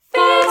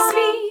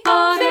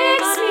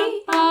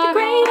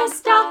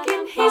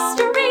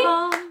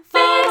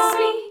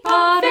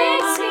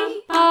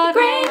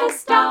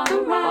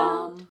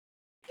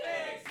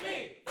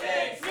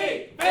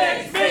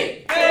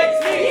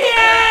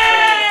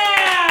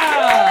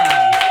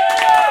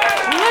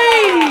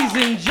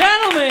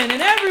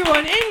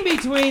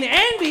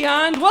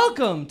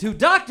welcome to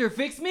Dr.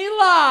 Fix Me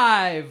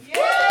Live!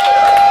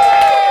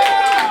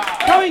 Yeah!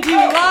 Coming to you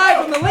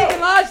live from the Lincoln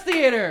Lodge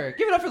Theater.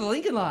 Give it up for the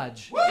Lincoln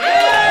Lodge.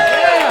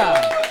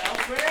 Yeah!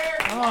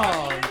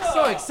 Oh, I'm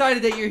so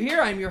excited that you're here.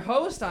 I'm your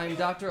host. I'm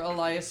Dr.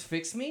 Elias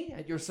Fix Me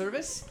at your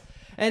service.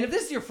 And if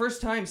this is your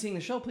first time seeing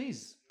the show,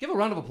 please give a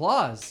round of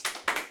applause.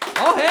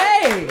 Oh,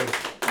 hey!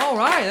 All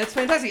right, that's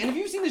fantastic. And if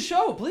you've seen the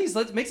show, please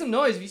let's make some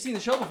noise if you've seen the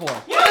show before.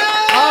 Yeah!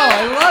 Oh,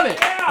 I love it.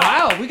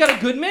 Wow, we got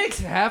a good mix,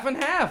 half and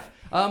half.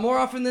 More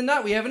often than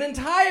not, we have an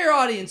entire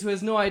audience who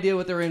has no idea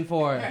what they're in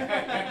for.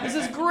 This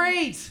is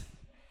great.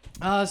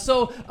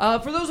 For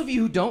those of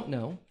you who don't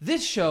know,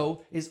 this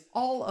show is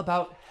all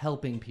about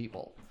helping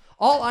people.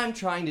 All I'm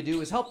trying to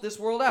do is help this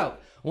world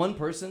out, one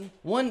person,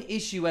 one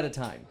issue at a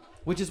time,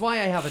 which is why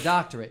I have a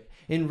doctorate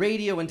in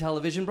radio and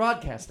television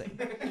broadcasting.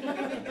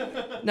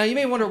 Now, you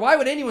may wonder, why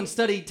would anyone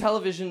study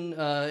television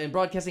and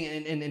broadcasting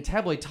and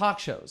tabloid talk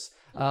shows?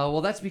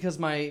 Well, that's because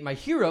my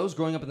heroes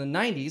growing up in the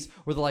 90s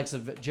were the likes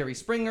of Jerry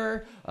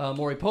Springer,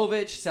 Maury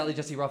Povich, Sally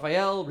Jesse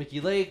Raphael, Ricky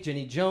Lake,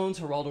 Jenny Jones,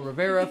 Geraldo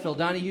Rivera, Phil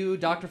Donahue,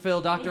 Dr.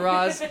 Phil, Dr.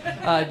 Oz,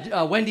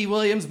 Wendy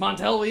Williams,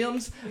 Montel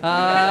Williams,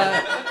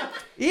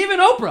 even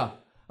Oprah,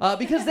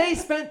 because they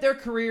spent their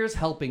careers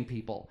helping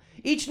people.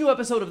 Each new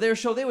episode of their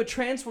show, they would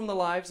transform the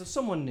lives of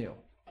someone new.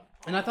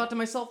 And I thought to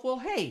myself, well,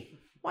 hey,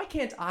 why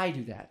can't I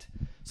do that?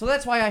 So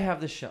that's why I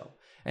have this show.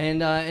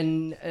 And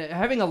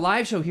having a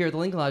live show here at the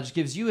Lincoln Lodge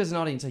gives you as an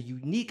audience a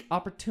unique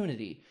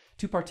opportunity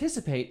to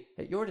participate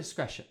at your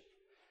discretion.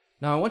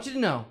 Now, I want you to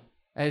know,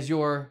 as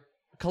your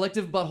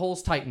collective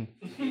buttholes tighten,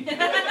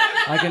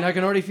 I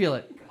can already feel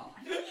it.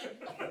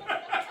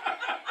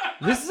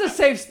 This is a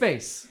safe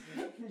space.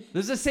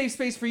 This is a safe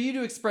space for you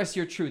to express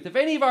your truth. If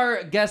any of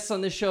our guests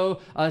on this show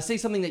say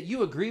something that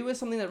you agree with,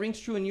 something that rings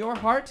true in your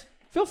heart,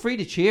 feel free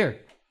to cheer.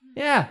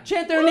 Yeah,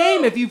 chant their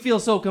name if you feel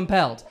so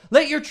compelled.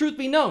 Let your truth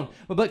be known.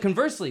 But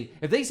conversely,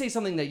 if they say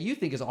something that you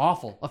think is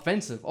awful,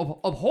 offensive,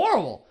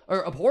 abhorrible,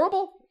 or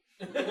abhorrible?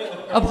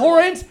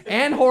 Abhorrent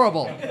and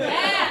horrible.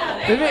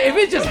 Yeah. If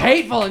it's just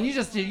hateful and you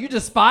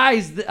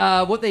despise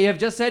what they have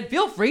just said,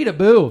 feel free to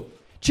boo.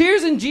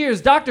 Cheers and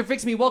jeers. Dr.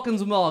 Fix Me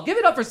welcomes them all. Give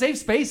it up for Safe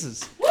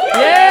Spaces.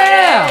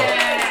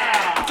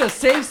 Yeah! It's a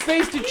safe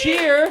space to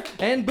cheer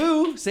and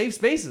boo. Safe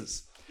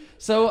spaces.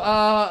 So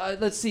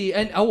let's see,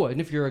 and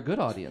if you're a good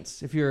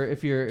audience, if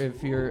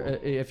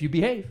you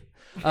behave,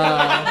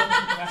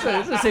 so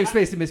it's a safe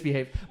space to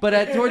misbehave.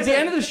 But towards the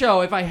end of the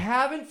show, if I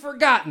haven't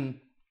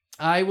forgotten,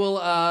 I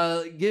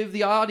will give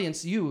the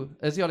audience, you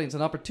as the audience,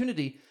 an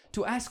opportunity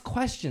to ask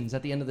questions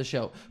at the end of the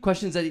show.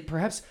 Questions that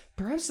perhaps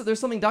there's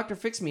something Dr.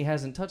 Fix Me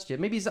hasn't touched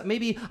yet.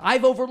 Maybe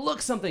I've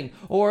overlooked something,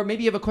 or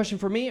maybe you have a question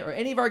for me, or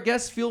any of our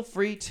guests, feel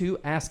free to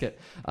ask it.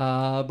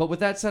 But with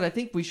that said, I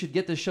think we should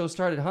get this show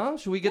started, huh?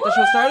 Should we get the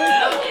show started?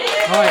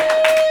 All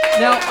right.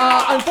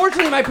 Now,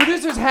 unfortunately, my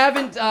producers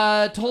haven't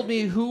told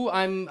me who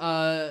I'm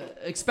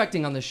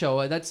expecting on the show.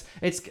 It's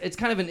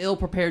kind of an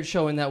ill-prepared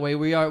show in that way.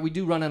 We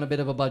do run on a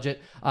bit of a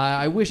budget.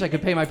 I wish I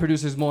could pay my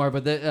producers more,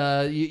 but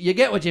you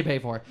get what you pay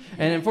for.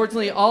 And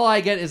unfortunately, all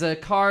I get is a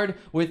card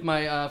with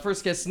my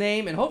first guest's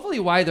name and hopefully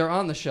why they're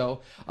on the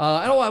show.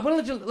 I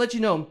want to let you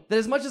know that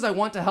as much as I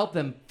want to help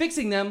them,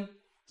 fixing them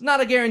is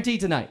not a guarantee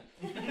tonight.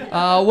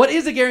 What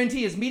is a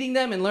guarantee is meeting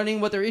them and learning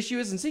what their issue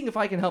is and seeing if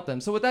I can help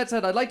them. So with that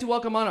said, I'd like to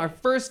welcome on our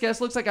first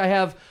guest. Looks like I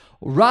have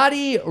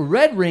Roddy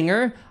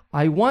Redringer.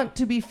 I want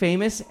to be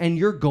famous and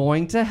you're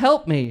going to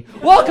help me.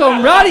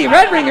 Welcome, Roddy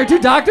Redringer, to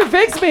Dr.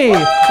 Fix Me.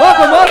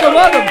 Welcome.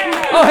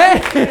 Oh,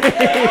 hey.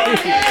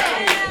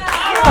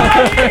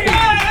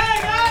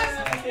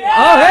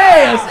 Oh,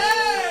 hey.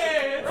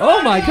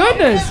 Oh, my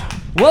goodness.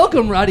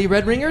 Welcome, Roddy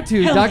Redringer,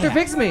 to Dr.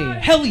 Fix Me.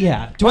 Hell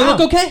yeah. Do I look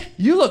okay?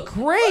 You look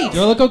great.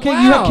 Do I look okay?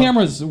 Wow. You have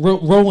cameras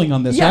rolling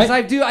on this, yes,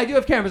 right? Yes, I do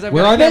have cameras. I've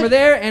Where got are a camera they?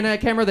 there and a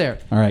camera there.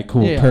 All right,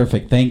 cool. Yeah.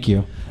 Perfect. Thank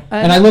you.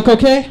 And I look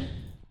okay?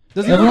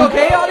 Does he look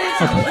okay,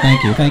 audience?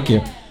 Okay, thank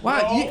you.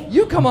 Wow,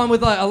 you come on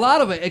with a lot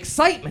of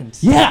excitement.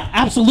 Yeah,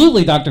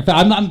 absolutely, Dr.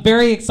 I'm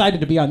very excited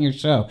to be on your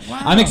show.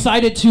 Wow. I'm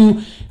excited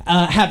to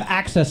have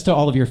access to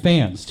all of your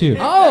fans, too.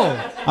 Oh.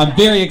 I'm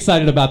very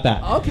excited about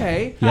that.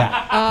 Okay.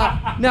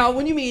 Yeah. Now,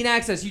 when you mean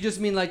access, you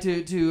just mean like to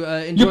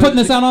enjoy... You're putting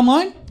this out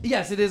online?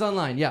 Yes, it is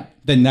online, yeah.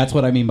 Then that's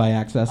what I mean by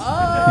access. Oh,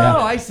 yeah.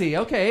 I see.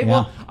 Okay. Yeah.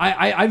 Well,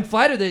 I'm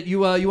flattered that you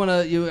want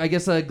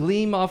to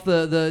gleam off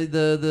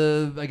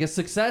the I guess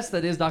success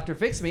that is Dr.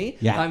 Fix Me.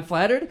 Yeah. I'm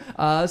flattered.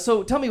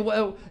 So tell me,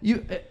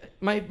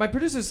 my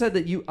producer said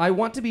that I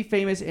want to be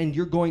famous and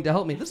you're going to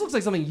help me. This looks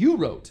like something you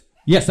wrote.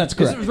 Yes, that's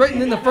correct. It was written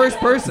in the first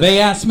person. They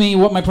asked me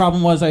what my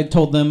problem was. I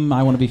told them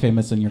I want to be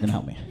famous and you're going to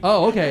help me.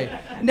 Oh, okay.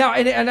 Now,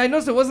 and I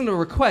noticed it wasn't a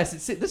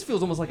request. This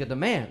feels almost like a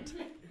demand.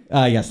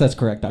 Yes, that's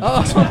correct, Dr.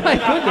 Oh, my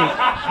goodness.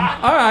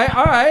 All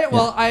right.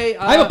 Well, I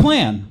have a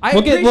plan.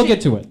 We'll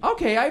get to it.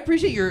 Okay, I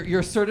appreciate your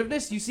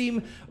assertiveness. You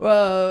seem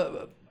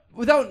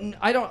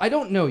I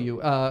don't know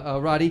you,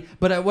 Roddy,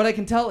 but what I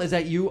can tell is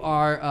that you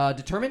are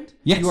determined.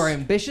 Yes. You are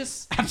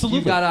ambitious. Absolutely.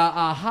 You've got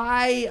a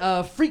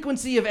high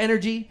frequency of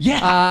energy.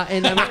 Yeah.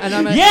 And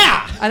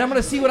I'm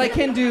gonna see what I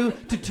can do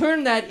to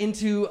turn that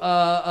into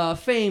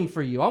fame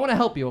for you. I want to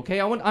help you. Okay.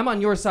 I'm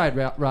on your side,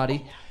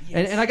 Roddy.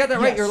 And I got that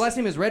right. Yes. Your last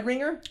name is Red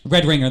Ringer.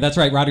 Red Ringer. That's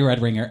right. Roddy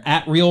Red Ringer.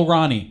 At Real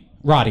Ronnie.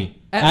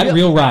 Roddy. At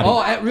Real Roddy.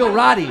 Oh, at Real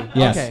Roddy.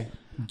 Yes. Okay.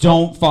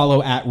 Don't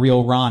follow at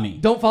Real Ronnie.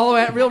 Don't follow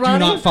at Real Ronnie?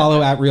 Do not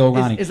follow at Real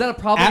Ronnie. Is that a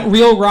problem? At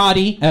Real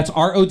Roddy, that's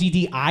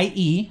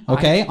RODDIE,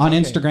 okay, on okay.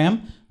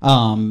 Instagram.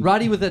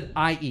 Roddy with an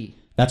IE.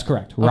 That's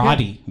correct.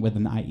 Roddy with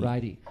an IE.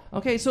 Roddy.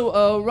 Okay,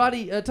 so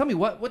Roddy, tell me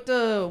why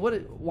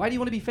do you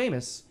want to be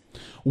famous?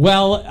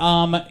 Well,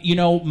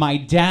 my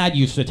dad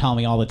used to tell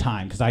me all the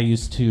time because I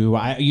used to,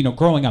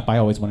 growing up, I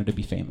always wanted to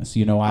be famous.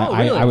 Really?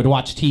 I would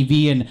watch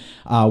TV and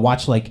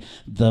watch like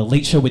the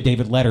Late Show with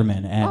David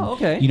Letterman,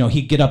 and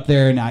he'd get up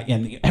there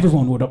and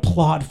everyone would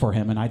applaud for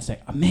him, and I'd say,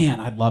 man,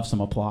 I'd love some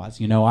applause.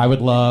 I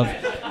would love.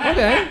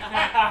 Okay.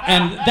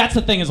 And that's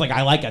the thing is like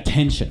I like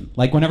attention.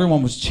 Like when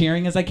everyone was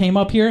cheering as I came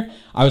up here,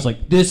 I was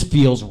like, this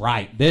feels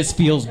right. This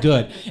feels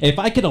good. If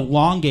I could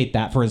elongate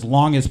that for as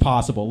long as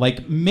possible,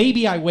 like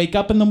maybe I wake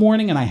up in the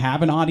morning and I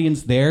have an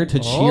audience there to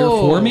cheer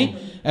for me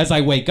as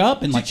I wake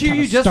up and to like cheer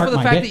you just for the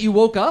fact that you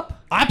woke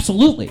up?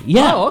 Absolutely.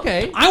 Yeah. Oh,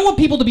 okay. I want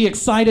people to be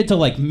excited to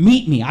like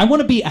meet me. I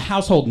want to be a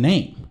household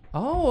name.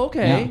 Oh,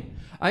 okay. Yeah.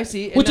 I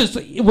see. Which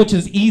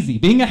is easy.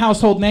 Being a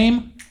household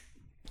name,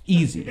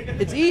 easy.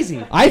 It's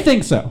easy. I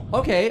think so.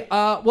 Okay.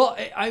 Well,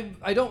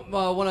 I don't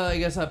want to, I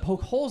guess,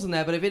 poke holes in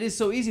that, but if it is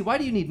so easy, why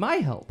do you need my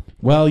help?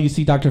 Well, you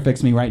see Dr.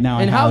 Fix Me right now.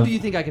 And how do you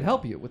think I can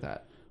help you with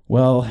that?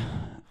 Well,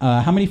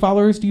 how many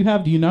followers do you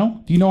have? Do you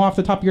know? Do you know off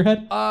the top of your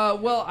head?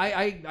 Well,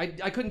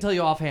 I couldn't tell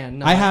you offhand.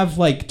 No. I have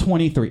like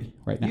 23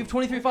 right now. You have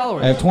 23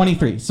 followers? I have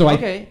 23. So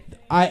okay.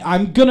 I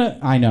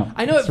know.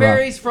 I know it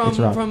varies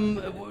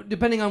from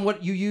depending on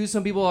what you use.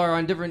 Some people are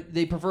on different,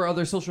 they prefer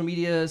other social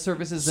media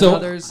services than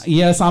others.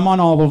 Yes, I'm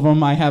on all of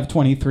them. I have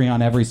 23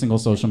 on every single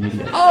social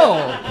media.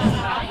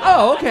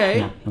 Oh, okay.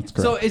 Yeah, that's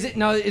correct.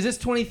 So is this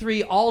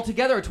 23 all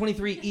together or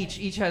 23 each?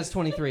 Each has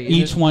 23.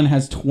 Each one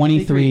has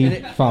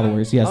 23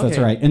 followers. Yes, that's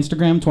right.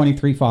 Instagram,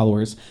 23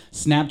 followers.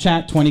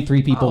 Snapchat,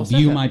 23 people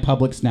view my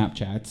public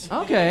Snapchats.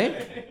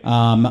 Okay.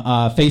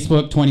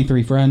 Facebook,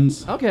 23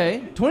 friends.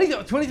 Okay.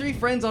 23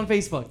 friends on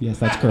Facebook. Yes,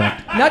 that's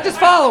correct. Not just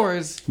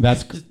followers.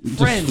 That's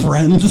just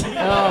friends. Oh,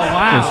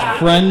 wow. Just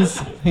friends,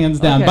 hands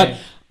down. Okay. But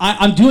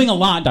I'm doing a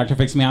lot, Dr.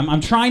 Fix Me. I'm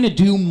trying to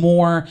do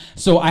more.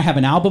 So I have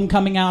an album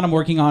coming out. I'm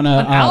working on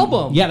an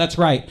album? Yeah, that's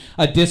right.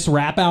 A diss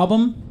rap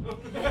album.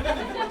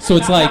 So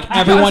it's like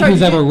everyone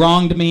who's ever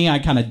wronged me, I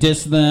kind of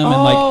diss them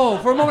and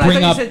like for a moment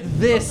bring I up. thought you said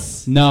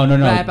this. No.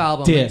 Rap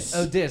album. Diss.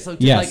 Oh, diss. So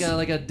yes.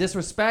 like a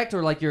disrespect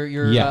or like you're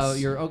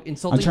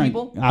insulting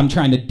people. I'm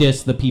trying to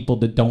diss the people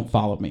that don't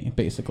follow me,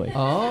 basically.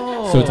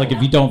 Oh. So it's like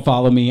if you don't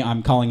follow me,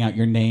 I'm calling out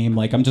your name.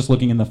 Like I'm just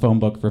looking in the phone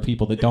book for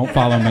people that don't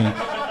follow me.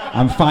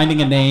 I'm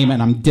finding a name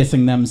and I'm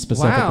dissing them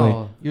specifically.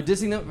 Wow. You're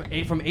dissing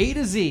them from A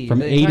to Z.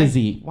 From A to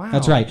Z. Wow.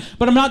 That's right.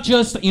 But I'm not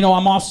just, I'm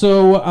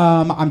also,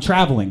 I'm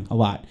traveling a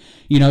lot.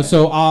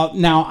 So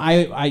now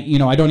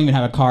I don't even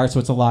have a car, so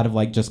it's a lot of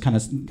like just kind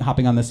of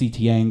hopping on the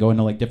CTA and going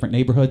to like different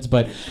neighborhoods.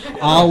 But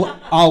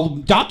I'll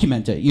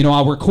document it.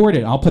 I'll record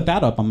it. I'll put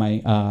that up on my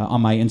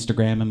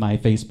Instagram and my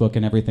Facebook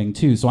and everything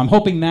too. So I'm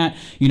hoping that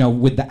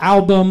with the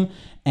album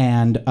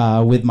and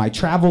with my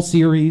travel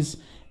series.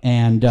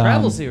 And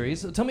travel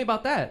series. Tell me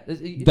about that.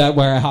 That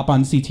where I hop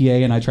on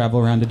CTA and I travel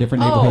around to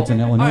different neighborhoods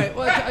in Illinois. All right.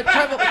 Well,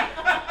 travel.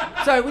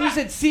 Sorry, when you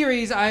said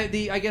series,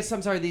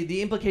 the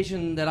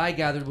implication that I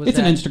gathered was it's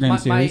an Instagram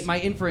series. My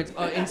inference,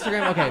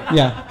 Instagram. Okay.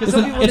 Yeah. It's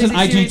an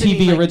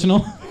IGTV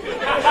original.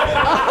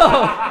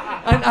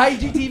 Oh, an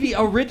IGTV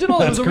original.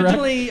 That's it was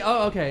originally. Correct.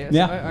 Oh, okay.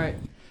 Yeah. All right.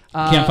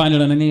 Can't find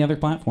it on any other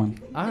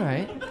platform. All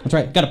right. That's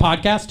right. Got a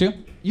podcast too.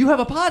 You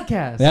have a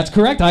podcast. That's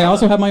correct. I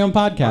also have my own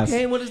podcast.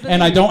 Okay, what is that?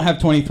 And I don't have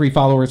 23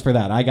 followers for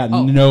that. I got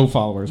no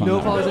followers on that.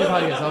 No followers on your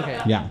podcast. Okay.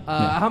 Yeah.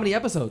 How many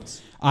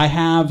episodes? I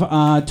have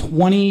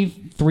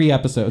 23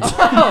 episodes.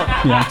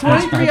 Oh, yeah,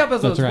 23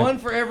 episodes. That's right. One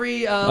for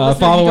every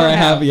follower I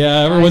have.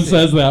 Yeah, everyone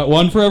says that.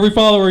 One for every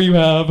follower you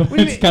have.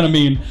 It's kind of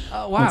mean.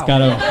 Wow. It's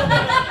kind of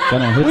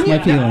hurts my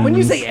feelings. When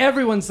you say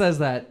everyone says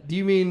that, do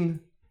you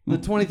mean the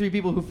 23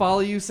 people who follow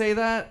you say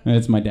that?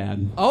 It's my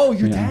dad. Oh,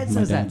 your dad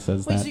says my dad that.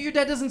 Says Wait, that. so your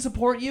dad doesn't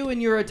support you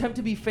in your attempt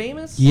to be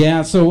famous?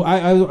 Yeah, so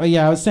I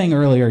was saying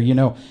earlier,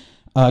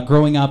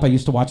 growing up, I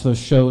used to watch those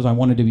shows. I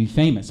wanted to be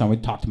famous. I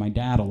would talk to my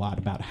dad a lot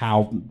about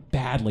how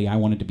badly I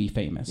wanted to be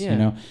famous,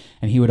 and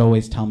he would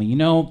always tell me,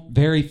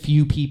 very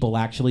few people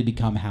actually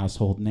become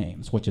household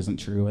names, which isn't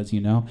true, as you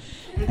know.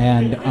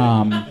 And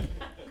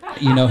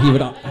he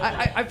would.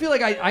 I feel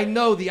like I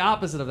know the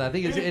opposite of that. I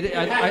think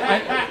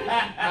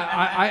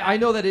I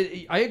know that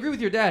I agree with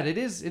your dad. It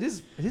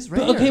is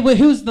rare. Okay, but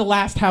who's the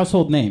last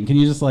household name? Can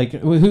you just like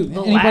who?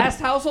 Last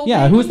household name?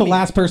 Yeah, who was the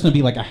last person to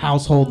be like a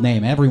household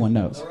name? Everyone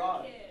knows.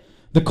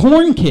 The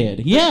Corn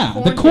Kid. Yeah,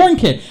 the Corn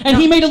Kid. And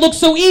he made it look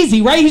so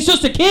easy, right? He's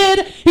just a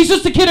kid. He's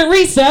just a kid at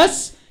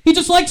recess. He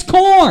just likes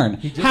corn.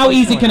 How likes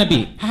easy corn. can it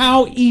be?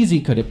 How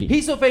easy could it be?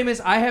 He's so famous,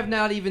 I have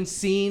not even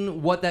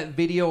seen what that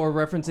video or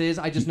reference is.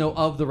 I just know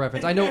of the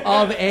reference. I know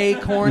of a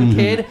corn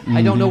kid.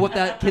 I don't know what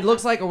that kid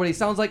looks like or what he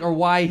sounds like or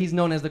why he's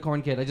known as the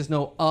corn kid. I just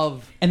know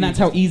of. And that's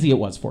how easy it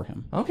was for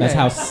him. Okay. That's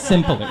how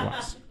simple it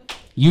was.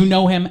 You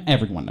know him,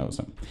 everyone knows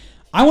him.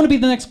 I want to be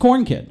the next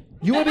corn kid.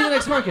 You want to be the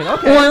next corn kid?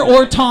 Okay.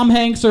 Or Tom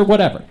Hanks or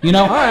whatever, you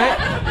know? All right.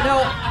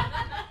 Now,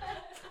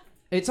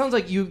 it sounds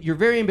like you're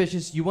very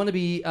ambitious. You want to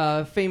be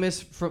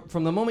famous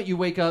from the moment you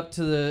wake up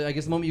to the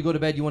moment you go to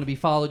bed. You want to be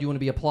followed. You want to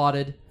be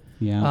applauded.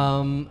 Yeah.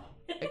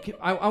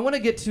 I want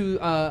to get to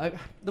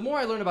the more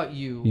I learn about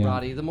you, Yeah.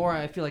 Roddy, the more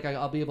I feel like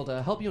I'll be able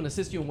to help you and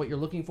assist you in what you're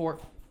looking for.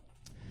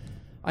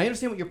 I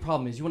understand what your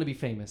problem is. You want to be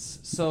famous.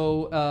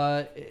 So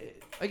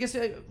I guess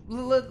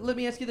let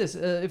me ask you this: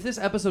 if this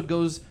episode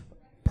goes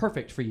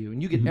perfect for you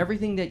and you get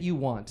everything that you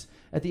want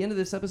at the end of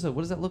this episode,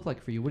 what does that look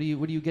like for you? What are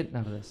you getting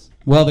out of this?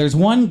 Well, there's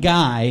one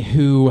guy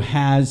who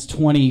has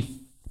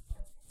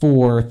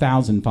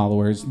 24,000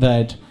 followers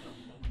that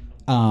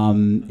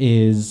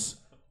is,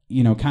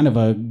 kind of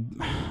a,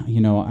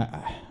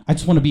 I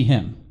just want to be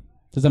him.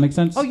 Does that make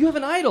sense? Oh, you have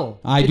an idol.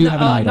 I do have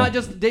an idol. Not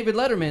just David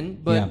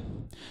Letterman, but yeah.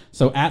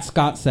 So at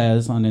Scott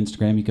Says on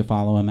Instagram, you can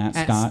follow him at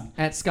Scott.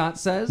 At Scott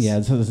Says? Yeah,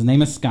 so his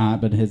name is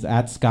Scott, but his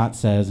at Scott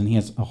Says, and he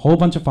has a whole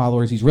bunch of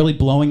followers. He's really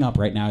blowing up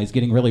right now. He's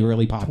getting really,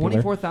 really popular.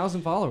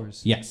 24,000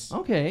 followers. Yes.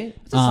 Okay.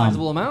 It's a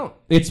sizable amount.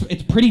 It's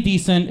pretty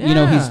decent.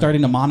 Yeah. He's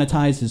starting to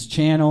monetize his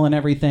channel and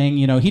everything.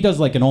 He does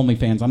like an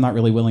OnlyFans. I'm not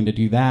really willing to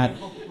do that.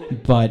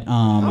 But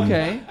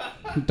Okay.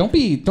 Don't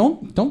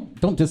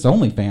diss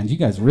OnlyFans. You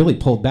guys really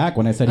pulled back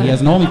when I said he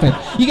has an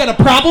OnlyFans. You got a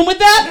problem with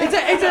that?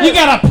 You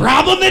got a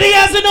problem that he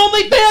has an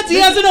OnlyFans? He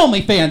has an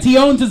OnlyFans. He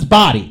owns his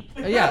body.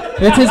 Yeah.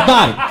 It's his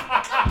body.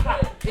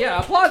 Yeah,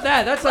 applaud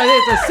that. That's like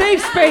it's a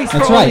safe space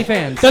That's for right.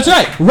 OnlyFans. That's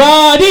right.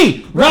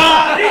 Roddy.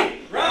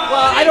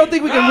 Well, I don't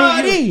think we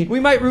can root you.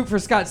 We might root for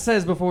Scott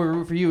Says before we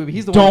root for you.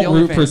 He's the one with Don't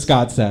the root for OnlyFans.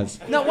 Scott Says.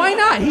 No, why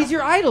not? He's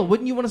your idol.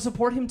 Wouldn't you want to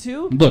support him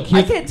too? Look,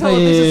 I can't tell if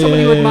this is someone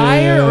you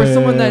admire or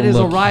someone that is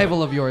a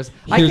rival of yours.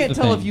 I Here's can't the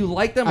tell thing. if you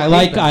like them or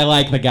I hate them.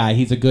 like the guy.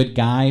 He's a good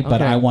guy, but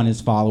Okay. I want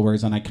his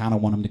followers, and I kind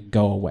of want him to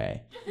go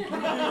away.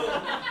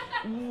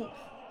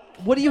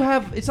 What do you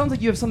have? It sounds like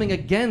you have something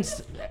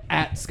against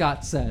at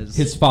Scott Says.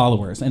 His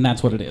followers, and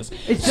that's what it is.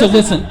 It's So just-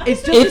 listen,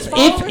 it's just his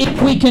followers?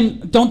 if we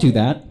can, don't do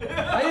that.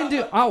 I didn't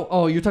do.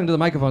 Oh, you're talking to the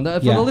microphone. For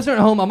Yeah. the listener at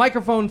home, a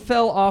microphone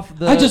fell off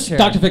the chair.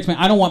 Dr. Fixman,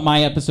 I don't want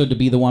my episode to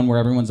be the one where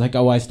everyone's like,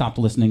 "Oh, I stopped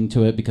listening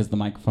to it because the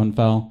microphone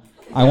fell."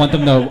 I want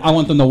them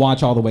to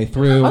watch all the way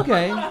through.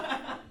 Okay.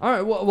 All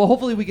right. Well,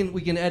 hopefully we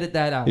can edit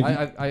that out. If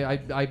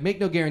I make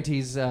no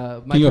guarantees.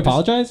 Can you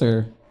apologize,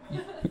 or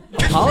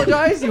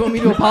Apologize? You want me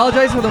to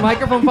apologize for the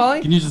microphone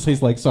falling? can you just say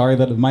like sorry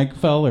that the mic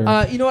fell,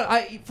 or You know what?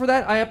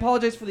 I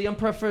apologize for the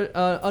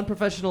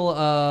unprofessional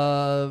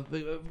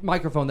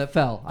microphone that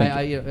fell.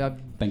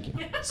 Thank you,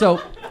 So,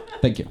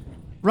 thank you.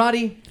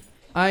 Roddy,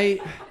 I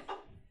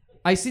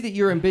see that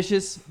you're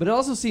ambitious, but it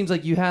also seems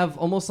like you have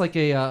almost like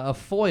a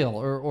foil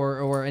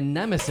or a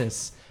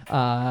nemesis,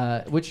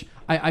 which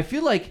I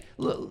feel like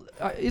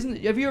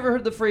isn't. Have you ever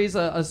heard the phrase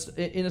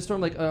in a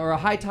storm or a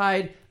high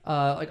tide?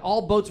 Like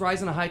all boats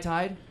rise in a high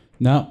tide.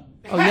 No.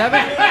 Oh, you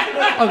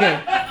haven't? Okay.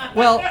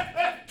 Well,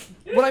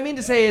 what I mean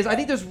to say is, I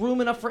think there's room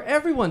enough for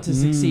everyone to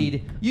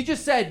succeed. You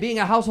just said being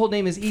a household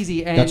name is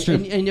easy, and That's true.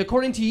 And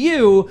according to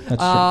you,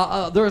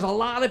 That's there's a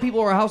lot of people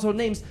who are household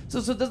names. So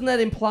doesn't that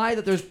imply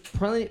that there's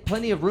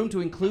plenty of room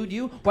to include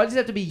you? Why does it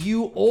have to be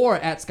you or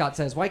at Scott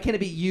Says? Why can't it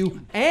be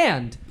you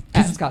and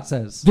at Scott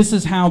Says? This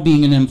is how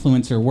being an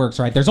influencer works,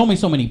 right? There's only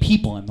so many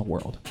people in the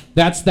world.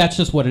 That's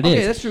just what it is.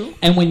 Okay, that's true.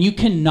 And when you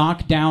can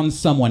knock down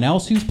someone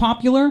else who's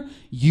popular,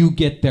 you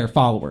get their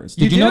followers.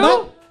 Did you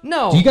know that?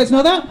 No. Do you guys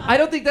know that? I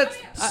don't think that's...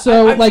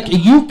 So,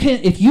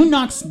 if you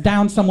knock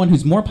down someone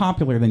who's more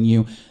popular than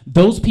you,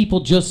 those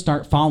people just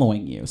start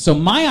following you. So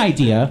my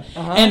idea,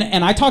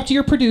 and I talked to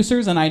your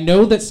producers, and I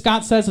know that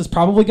Scott Says is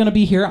probably going to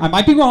be here. I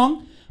might be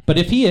wrong, but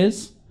if he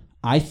is,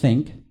 I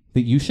think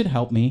that you should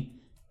help me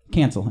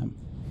cancel him.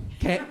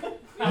 Okay.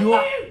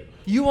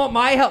 You want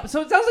my help?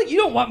 So it sounds like you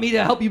don't want me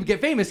to help you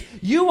get famous.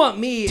 You want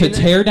me To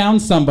tear down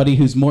somebody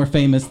who's more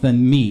famous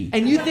than me.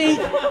 And you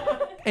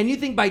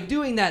think by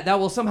doing that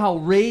will somehow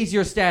raise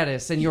your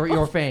status and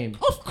your fame?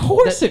 Of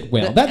course it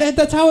will.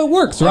 That's how it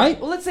works, right?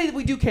 Well, let's say that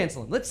we do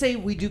cancel him. Let's say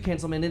we do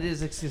cancel him, and it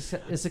is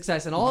a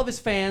success. And all of his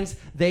fans,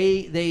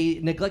 they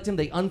neglect him,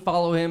 they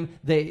unfollow him,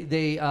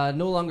 they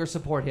no longer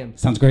support him.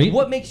 Sounds great.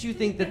 What makes you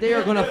think that they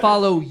are going to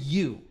follow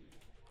you?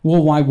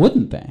 Well, why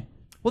wouldn't they?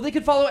 Well, they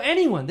could follow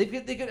anyone. They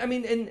could. I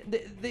mean, and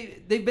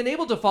they've been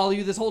able to follow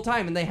you this whole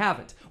time, and they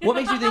haven't. What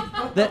makes you think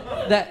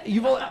that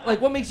you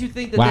What makes you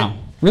think that? Wow,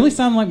 really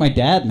sound like my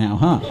dad now,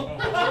 huh?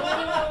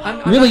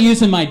 I'm Really not-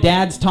 using my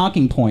dad's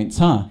talking points,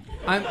 huh?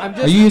 I'm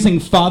just. Are you using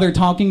father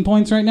talking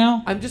points right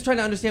now? I'm just trying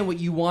to understand what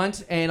you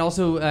want, and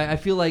also I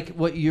feel like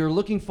what you're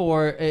looking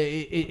for,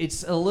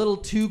 it's a little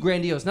too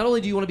grandiose. Not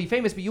only do you want to be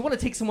famous, but you want to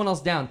take someone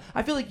else down.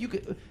 I feel like you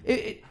could.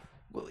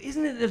 Well,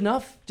 isn't it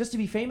enough just to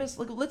be famous?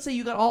 Like, let's say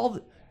you got all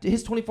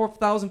his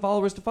 24,000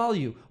 followers to follow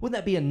you. Wouldn't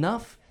that be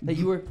enough that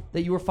you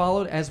were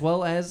followed as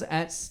well as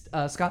at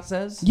Scott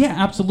Says? Yeah,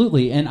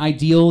 absolutely. An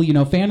ideal,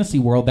 fantasy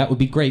world, that would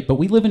be great. But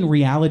we live in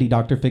reality,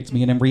 Dr. Fix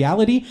Me. And in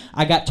reality,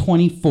 I got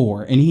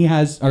 24 and he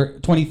has, or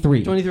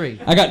 23. 23.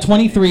 I got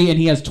 23 and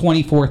he has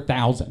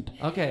 24,000.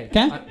 Okay.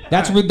 Okay?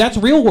 That's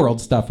real world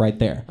stuff right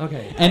there.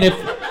 Okay.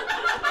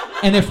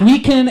 And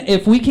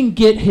if we can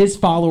get his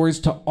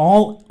followers to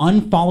all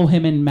unfollow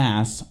him en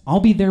masse, I'll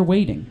be there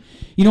waiting.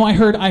 I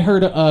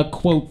heard a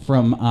quote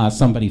from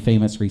somebody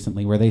famous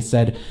recently where they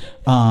said,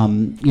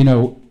 trying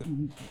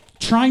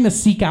to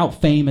seek out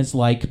fame is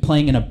like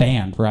playing in a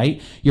band,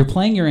 right? You're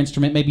playing your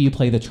instrument, maybe you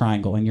play the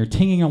triangle, and you're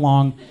tinging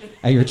along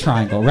at your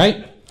triangle,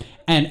 right?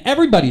 And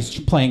everybody's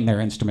playing their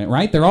instrument,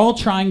 right? They're all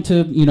trying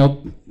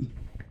to,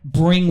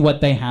 bring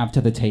what they have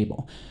to the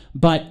table.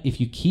 But if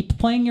you keep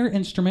playing your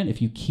instrument,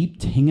 if you keep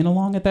tinging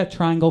along at that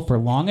triangle for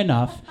long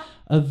enough,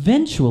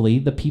 eventually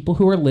the people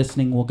who are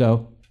listening will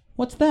go,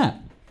 "What's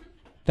that?"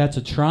 "That's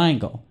a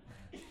triangle."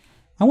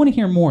 I want to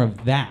hear more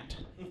of that.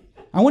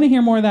 I want to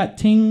hear more of that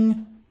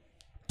ting,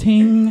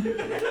 ting,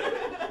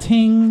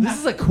 ting. This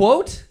is a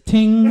quote?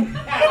 Ting,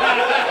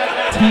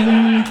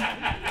 ting.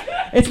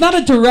 It's not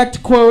a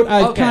direct quote.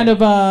 I Okay. kind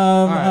of,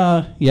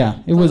 right. yeah.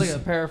 It Sounds was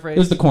like a paraphrase. It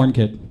was the Corn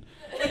Kid.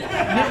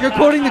 You're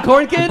quoting the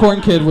Corn Kid? The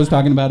Corn Kid was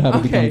talking about how to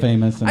Okay. become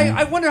famous. And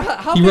I wonder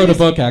how he wrote a famous-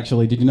 book,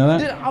 actually. Did you know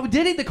that?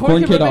 Did he? The Corn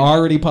Corn Kid Kid wrote a-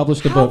 already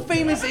published a How book.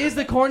 famous is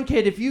the Corn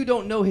Kid if you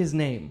don't know his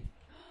name?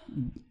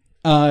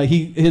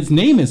 His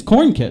name is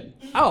Corn Kid.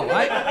 Oh,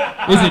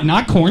 Is it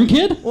not Corn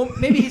Kid? well,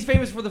 maybe he's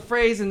famous for the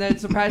phrase and that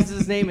surpasses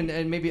his name,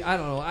 and maybe, I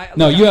don't know.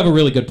 No, you have a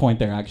really good point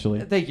there, actually.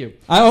 Thank you.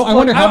 I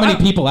wonder how many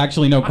people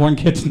actually know Corn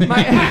Kid's name.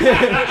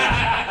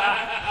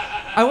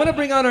 I want to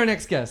bring on our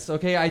next guest,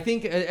 okay? I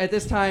think at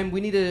this time we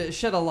need to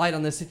shed a light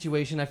on this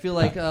situation. I feel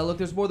like, look,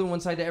 there's more than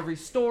one side to every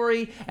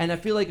story, and I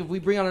feel like if we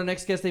bring on our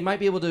next guest, they might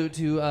be able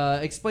to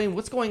explain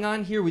what's going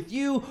on here with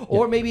you,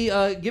 or maybe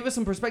give us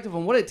some perspective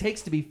on what it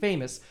takes to be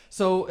famous.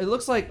 So it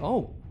looks like,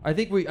 I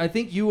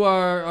think you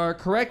are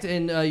correct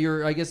in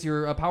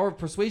your power of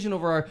persuasion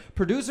over our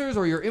producers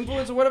or your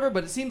influence or whatever.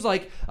 But it seems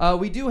like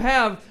we do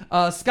have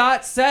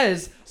Scott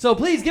Says. So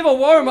please give a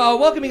warm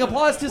welcoming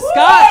applause to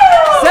Scott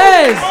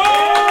Says.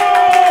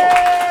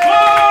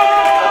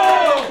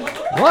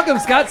 Welcome,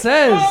 Scott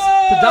Says,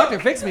 to Dr.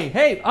 Fix Me.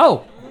 Hey,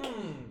 oh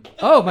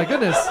my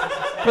goodness.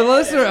 For the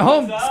listener at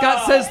home,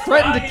 Scott Says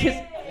threatened to kiss.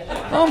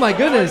 Oh my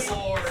goodness.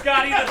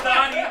 Scotty the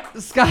Thotty.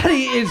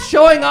 Scotty is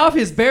showing off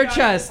his bare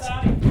chest.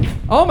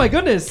 Oh my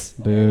goodness.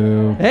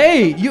 Boo.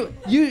 Hey,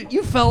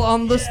 you fell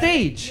on the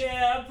stage.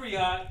 Yeah, I'm pretty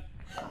hot.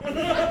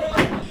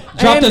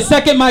 Dropped a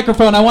second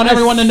microphone. I want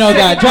everyone to know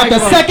that. Dropped a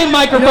second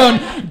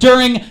microphone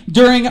during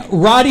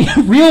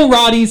Real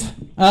Roddy's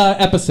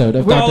episode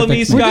of Follow Dr. me,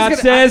 Fix Me. Scott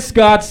Says,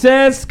 Scott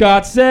Says,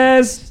 Scott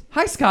Says.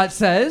 Hi, Scott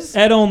Says.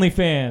 At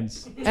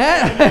OnlyFans.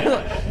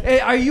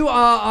 Are you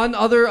on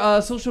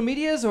other social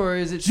medias, or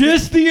is it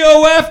Just the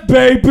OF,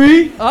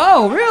 baby.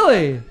 Oh,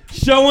 really?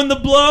 Showing the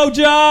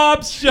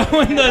blowjobs,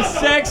 showing the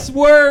sex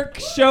work,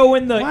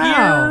 showing the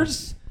Wow.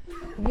 ears.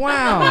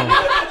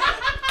 Wow.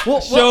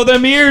 Show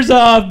them ears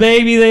off,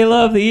 baby. They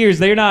love the ears.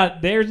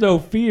 There's no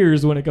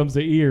fears when it comes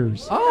to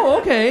ears. Oh,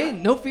 okay.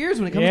 No fears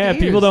when it comes to Yeah,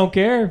 ears. people don't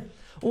care.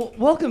 Well,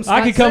 welcome,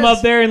 Scott I could come Says.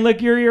 up there and lick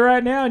your ear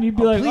right now, and you'd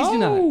be like, please do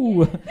not.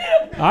 "Oh,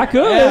 I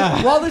could."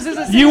 Well, this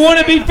isn't. You want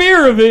to be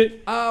fear of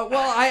it?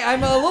 Well,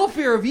 I'm a little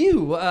fear of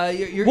you.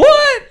 You're,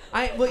 What?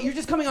 Well, you're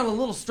just coming on a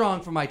little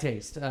strong for my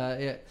taste.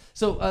 Yeah.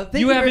 So thank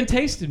You very- haven't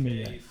tasted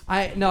me yet.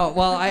 I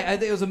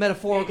think it was a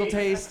metaphorical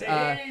taste.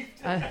 I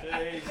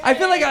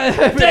feel like I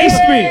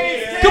Taste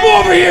me. Come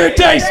over here and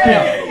taste me.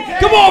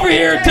 Come over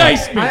here and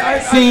taste me.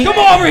 See? Come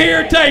over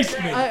here and taste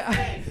me.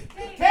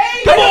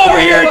 Come over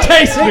here and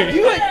taste me.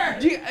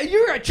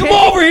 You're Come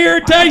over here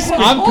and taste me.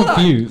 I'm Hold on.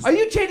 confused. Are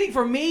you chanting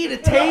for me to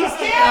taste?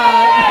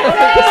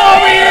 Come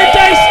over here and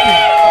taste me.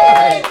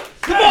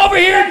 Come over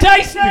here and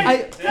taste me.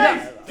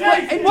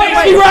 Taste me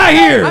right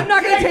here. I'm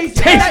not gonna taste.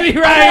 Taste me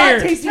right I'm here.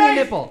 not tasting your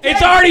nipple.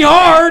 It's already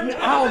hard.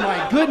 Oh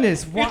my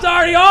goodness. It's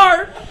already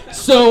hard.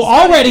 So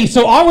already,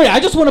 I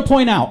just want to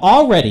point out,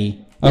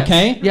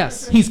 okay?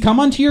 Yes. He's come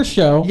onto your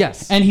show.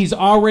 Yes. And he's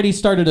already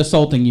started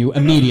assaulting you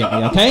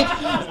immediately, okay?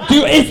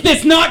 Dude, is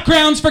this not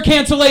grounds for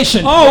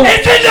cancellation? Oh.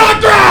 Is it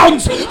not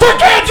grounds for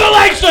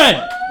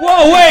cancellation?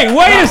 Whoa,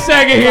 wait a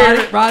second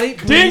here. Roddy, Ding,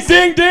 please.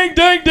 ding, ding,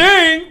 ding,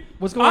 ding.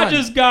 What's going on? I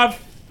just got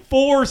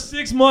 4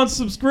 6-month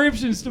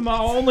subscriptions to my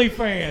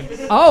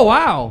OnlyFans. Oh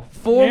wow!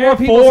 Four Yeah, more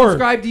people 4.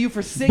 subscribed to you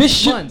for 6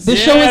 This months.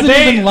 show isn't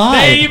even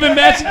live. They even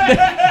mentioned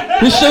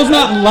This show's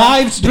not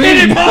live it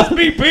streaming. must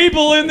be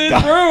people in this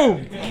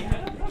room.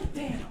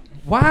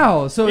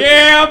 Wow! So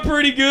Yeah, I'm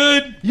pretty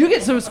good. you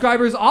get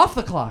subscribers off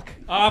the clock.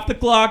 Off the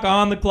clock,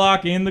 on the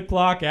clock, in the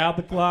clock, out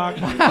the clock.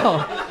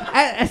 Wow!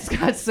 As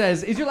Scott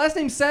Says, is your last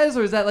name Says,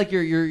 or is that like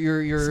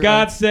your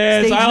Scott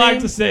Says. stage I like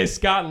name? to say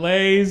Scott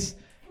Lays,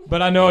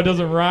 but I know it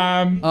doesn't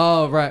rhyme.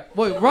 Oh right.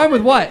 Wait, rhyme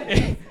with what?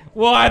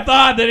 Well, I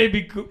thought that it'd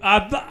be cool.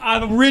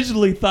 I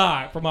originally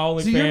thought for my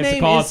OnlyFans So your to name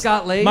call is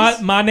Scott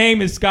Lays? My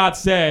name is Scott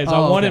Says.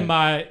 Oh, I wanted okay.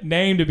 my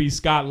name to be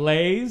Scott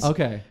Lays.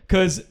 Okay.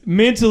 Because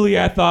mentally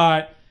I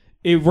thought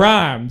it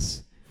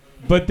rhymes.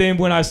 But then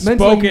when I Mentally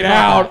spoke you it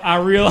thought out, that. I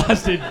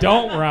realized it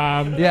don't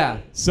rhyme. Yeah.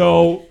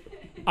 So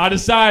I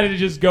decided to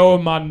just go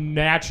with my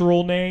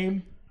natural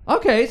name.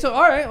 Okay, so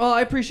all right. Well,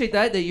 I appreciate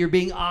that you're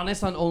being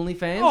honest on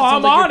OnlyFans. Oh,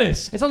 I'm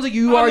honest. It sounds like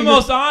you I'm are the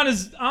most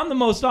honest. I'm the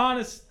most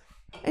honest.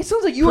 It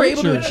sounds like you were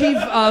able to Preacher.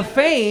 achieve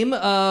fame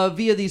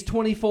via these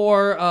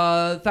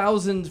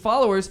 24,000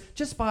 followers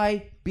just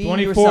by being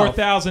yourself.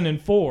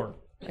 24,004.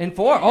 And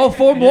four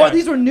more. Yeah.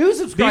 These were new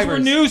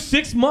subscribers. These were new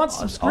 6-month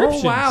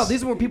subscriptions. Oh wow,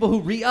 these were people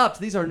who re-upped.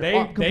 These are They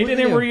completely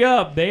didn't new.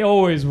 re-up. They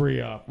always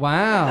re-up.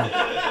 Wow,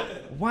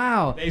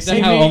 wow. They Is see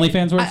that how me.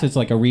 OnlyFans works? It's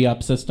like a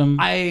re-up system.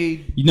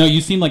 You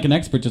seem like an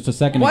expert just a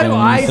second Why ago. do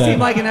when you I said- seem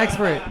like an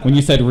expert? When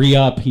you said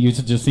re-up, you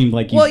just seemed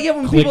like you Well, yeah,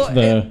 when clicked people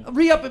the.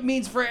 re-up, it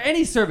means for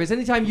any service.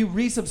 Anytime you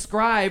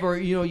resubscribe or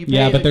you pay.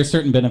 Yeah, but there's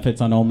certain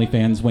benefits on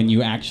OnlyFans when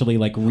you actually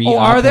like re-up. Oh,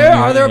 are on there?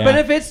 your- Are there yeah.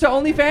 benefits to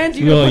OnlyFans?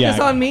 You Well, gonna put yeah.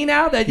 this on me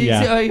now? That you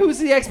Yeah. who's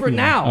the expert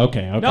now?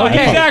 Okay. No,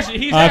 Okay.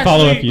 I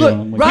follow a few. Look,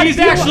 on OnlyFans. Roddy, He's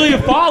actually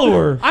a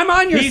follower. I'm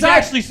on your He's side.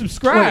 actually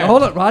subscribed. Wait,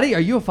 hold on, Roddy. Are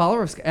you a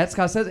follower of at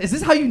Scott Says? Is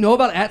this how you know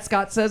about at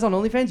Scott Says on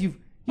OnlyFans? You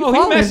Oh, he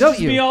follow him, messages don't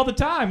you? me all the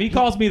time. He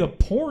calls me the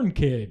porn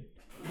kid.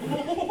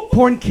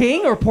 Porn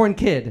king or porn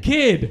kid?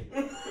 Kid.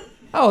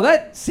 Oh,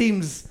 that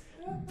seems.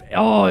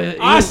 Oh,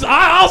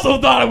 I also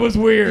thought it was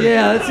weird.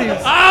 yeah, that seems.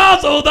 I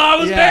also thought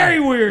it was Yeah, very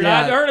weird.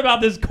 yeah. I heard about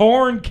this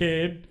corn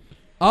kid,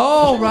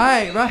 Oh,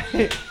 right.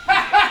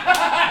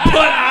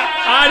 but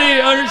I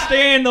didn't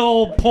understand the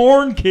whole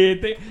porn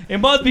kid thing. It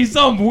must be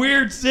some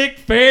weird, sick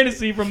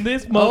fantasy from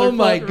this motherfucker. Oh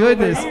my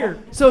goodness. over here.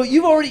 So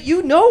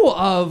you know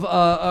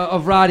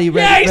of Roddy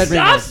Red, Yeah, Red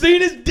Ringer. I've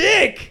seen his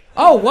dick.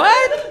 Oh,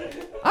 what?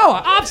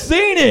 Oh, I've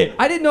seen it.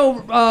 I didn't know.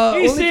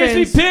 He sends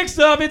me OnlyFans. pics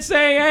of it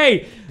saying,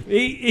 hey,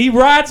 he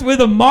writes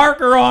with a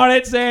marker on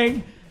it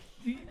saying,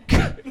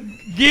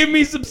 give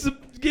me some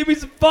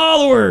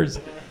followers.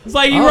 It's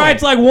like he Oh.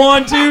 writes like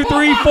 1, 2,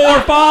 3,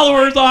 4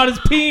 followers on his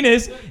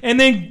penis and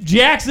then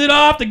jacks it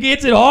off to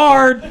gets it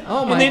hard.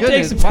 Oh, my and then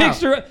goodness, takes a wow.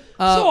 picture.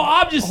 So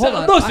I'm just hold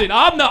on. listen.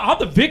 I'm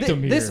the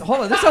victim This here. hold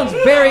on. This sounds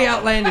very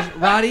outlandish,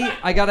 Roddy.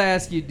 I gotta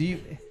ask you.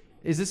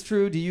 Is this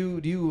true? Do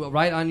you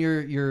write on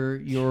your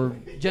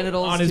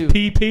genitals On his to-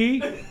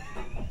 PP.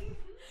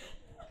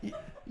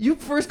 You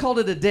first called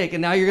it a dick,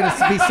 and now you're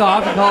gonna be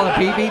soft and call it a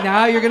pee-pee.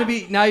 Now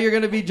you're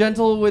gonna be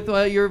gentle with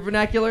your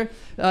vernacular.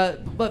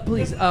 But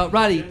please,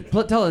 Roddy,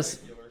 tell us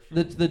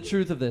the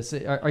truth of this.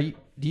 Did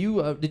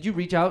you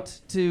reach out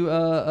to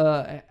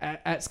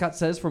at Scott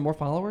Says for more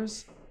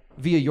followers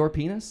via your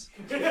penis?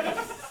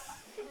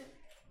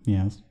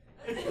 Yes.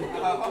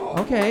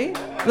 Okay,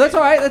 that's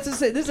all right.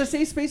 This is a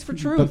safe space for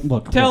truth. But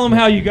look. Tell him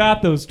how you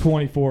got those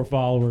 24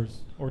 followers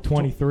or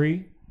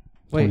 23.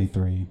 Wait,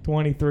 23.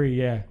 23,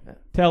 yeah.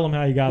 Tell him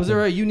how you got was them.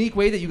 there a unique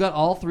way that you got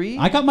all three?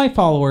 I got my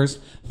followers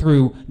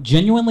through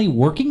genuinely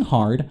working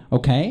hard,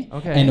 okay?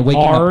 Okay. And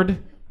waking hard. up.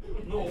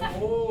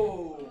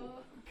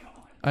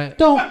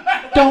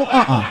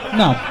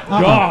 No.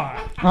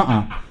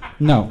 God.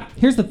 No.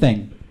 Here's the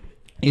thing.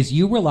 Is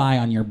you rely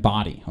on your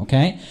body,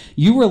 okay?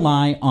 You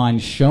rely on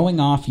showing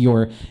off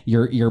your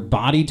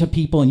body to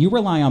people, and you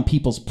rely on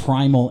people's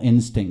primal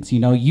instincts. You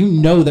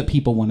know that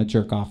people want to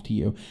jerk off to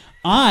you.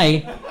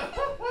 I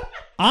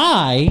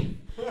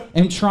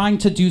am trying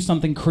to do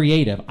something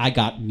creative. I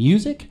got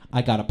music,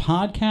 I got a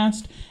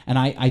podcast, and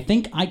I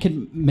think I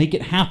can make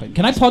it happen.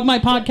 Can I plug my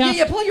podcast?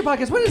 Yeah, plug your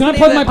podcast. What is Can the I name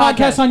plug of my that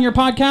podcast on your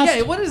podcast?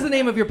 Yeah, what is the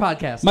name of your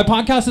podcast? My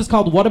podcast is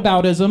called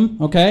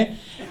Whataboutism, okay?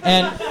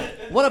 And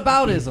What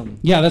aboutism?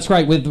 yeah, that's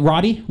right, with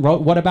Roddy.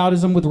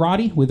 Whataboutism with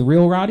Roddy, with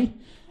real Roddy.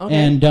 Okay.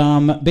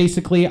 And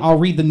basically, I'll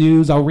read the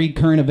news, I'll read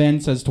current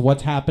events as to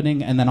what's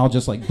happening, and then I'll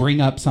just like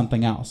bring up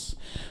something else.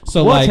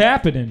 So What's like,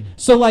 happening?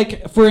 so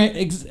like for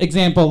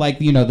example, like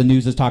the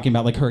news is talking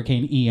about like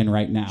Hurricane Ian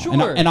right now,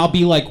 Sure. and I'll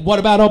be like, what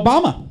about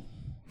Obama?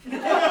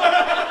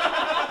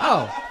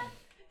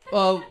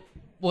 Oh,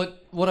 what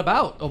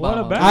about Obama? What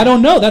about- I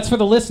don't know. That's for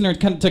the listener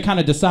to kind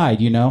of decide,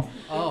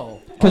 Oh,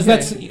 Because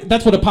okay.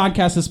 that's what a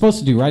podcast is supposed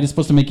to do, right? It's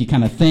supposed to make you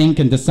kind of think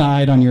and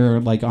decide on your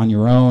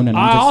own. And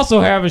I also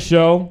have a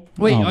show.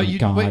 Wait, Oh are my you?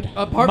 God. Wait,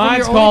 apart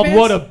Mine's from your called OnlyFans?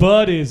 What a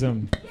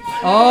Buddism.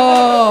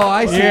 Oh,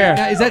 I see. Yeah.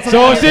 Now, is that So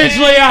something-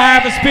 essentially, I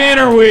have a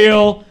spinner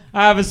wheel.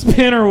 I have a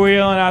spinner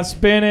wheel, and I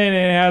spin it, and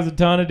it has a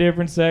ton of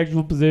different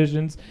sexual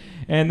positions.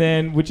 And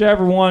then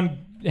whichever one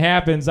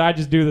happens, I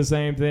just do the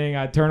same thing.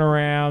 I turn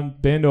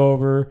around, bend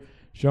over,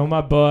 show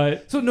my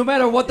butt. So no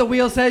matter what the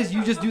wheel says,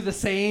 you just do the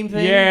same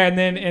thing. Yeah, and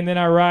then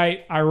I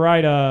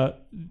write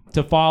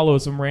to follow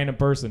some random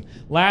person.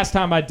 Last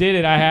time I did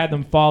it, I had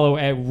them follow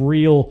at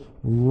real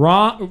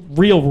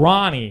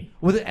Ronnie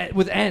With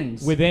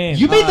ends. with N.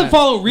 You made them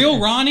follow real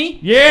Ronnie?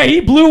 Yeah,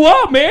 he blew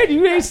up, man.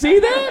 You ain't see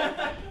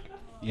that?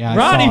 Yeah, I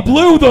Ronnie saw that.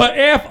 blew the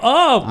F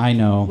up. I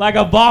know. Like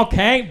a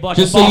volcano. Like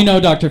Just so you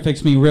know, Dr.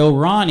 Fix Me, real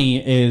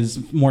Ronnie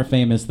is more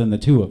famous than the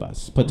two of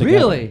us put together.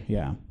 Really?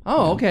 Yeah.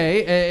 Oh,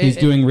 okay. He's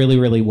doing really,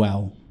 really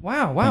well.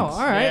 Wow. Thanks.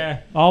 All right. Yeah,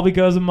 all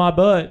because of my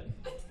butt.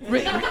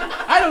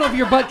 I don't know if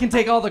your butt can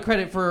take all the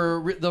credit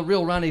for the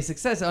Real Ronnie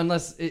success,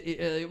 unless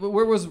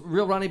where was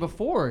Real Ronnie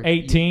before?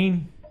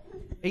 18.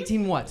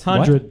 18 what?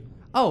 100.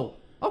 Oh,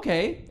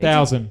 okay.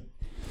 1,000.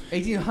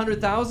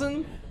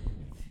 1,800,000?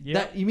 Yep.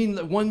 That you mean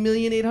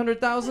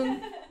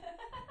 1,800,000?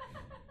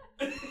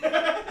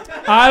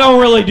 I don't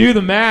really do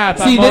the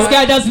math. See, this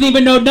guy doesn't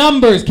even know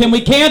numbers. Can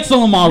we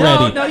cancel him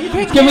already? No, you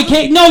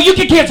can't. No, you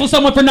can cancel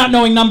someone for not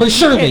knowing numbers.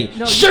 Surely,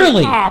 No,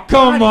 surely. Oh,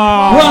 come Ronnie,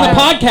 on. We're on a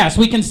podcast.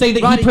 We can say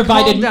that Ronnie, he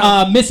provided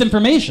calm down.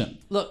 misinformation.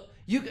 Look,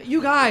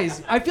 you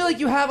guys, I feel like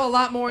you have a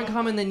lot more in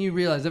common than you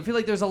realize. I feel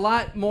like there's a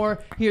lot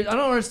more here. I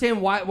don't understand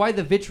why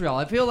the vitriol.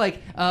 I feel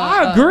like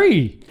I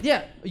agree.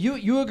 Yeah,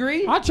 you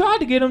agree? I tried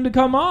to get him to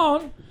come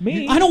on.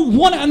 Me. I don't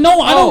want to. No,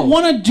 I don't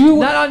want to do.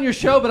 Not on your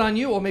show, but on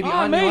you, or maybe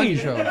on your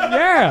show.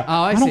 Yeah. Oh,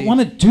 I I see. don't want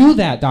to do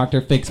that,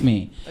 Dr. Fix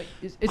Me.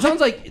 It sounds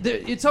like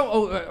it's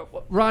so.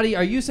 Roddy,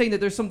 are you saying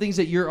that there's some things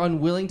that you're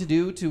unwilling to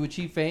do to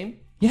achieve fame?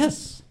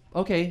 Yes.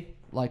 Okay,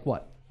 like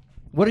what?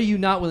 What are you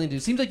not willing to do?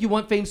 Seems like you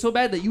want fame so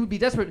bad that you would be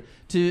desperate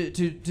to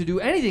do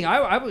anything.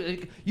 I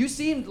would. You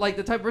seem like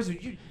the type of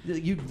person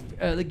you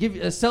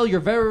sell your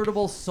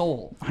veritable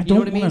soul. I You know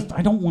what I mean?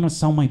 don't want to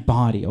sell my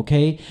body,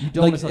 okay?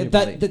 don't wanna sell your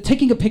body.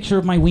 Taking a picture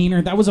of my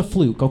wiener, that was a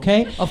fluke,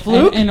 okay? A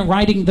fluke? And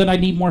writing that I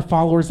need more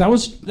followers, I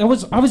was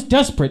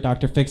desperate,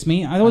 Dr. Fix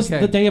Me. That was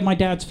Okay. the day of my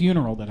dad's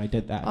funeral that I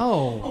did that.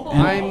 Oh,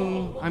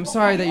 I'm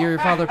sorry that your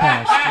father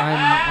passed.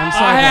 I'm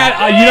sorry. I had, for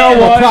that. you know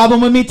No what?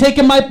 problem with me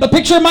taking a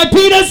picture of my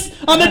penis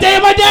on the day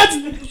of my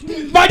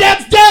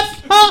dad's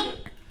death, huh?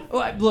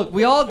 Oh, look,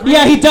 we all agree.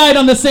 Yeah, he died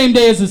on the same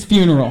day as his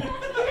funeral.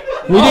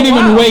 We didn't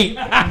even wait.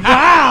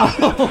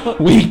 Wow.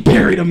 We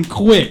buried him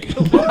quick.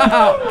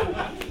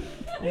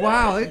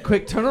 Wow, a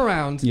quick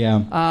turnaround.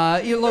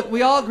 Yeah. Look,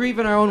 we all grieve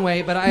in our own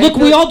way, but I Look,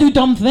 feel we like- all do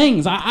dumb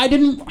things. I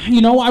didn't,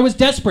 I was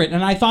desperate,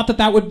 and I thought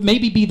that would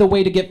maybe be the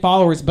way to get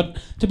followers. But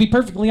to be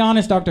perfectly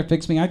honest, Dr.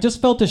 Fix Me, I just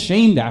felt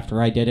ashamed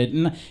after I did it,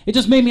 and it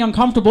just made me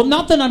uncomfortable.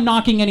 Not that I'm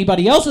knocking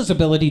anybody else's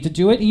ability to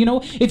do it.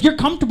 If you're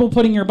comfortable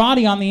putting your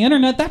body on the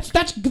internet, that's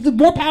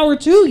more power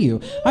to you.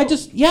 I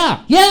just,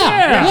 yeah.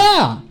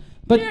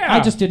 But Yeah.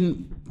 I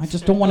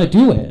just don't want to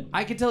do it.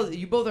 I can tell that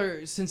you both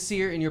are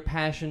sincere in your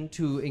passion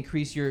to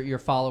increase your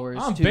followers.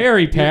 I'm to-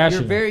 very you're-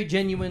 passionate. You're very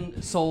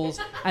genuine souls,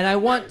 and I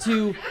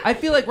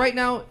feel like right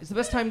now is the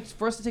best time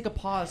for us to take a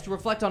pause to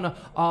reflect on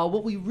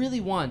what we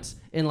really want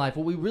in life,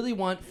 what we really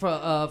want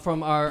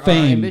from our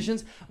Fame.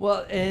 ambitions.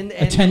 Well, and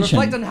Attention.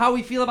 reflect on how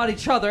we feel about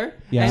each other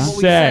Yeah. and what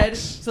we Sex.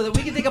 said, so that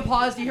we can take a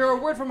pause to hear a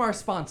word from our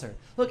sponsor.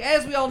 Look,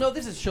 as we all know,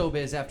 this is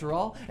showbiz after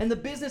all, and the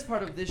business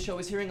part of this show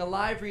is hearing a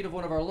live read of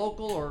one of our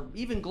local or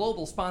even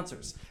global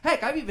sponsors.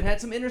 Heck, I've even had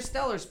some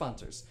interstellar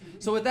sponsors.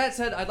 So with that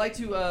said, I'd like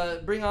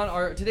to bring on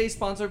our today's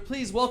sponsor.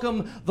 Please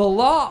welcome the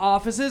law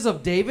offices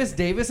of Davis,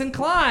 Davis &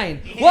 Klein.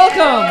 Welcome,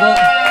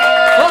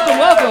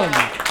 welcome.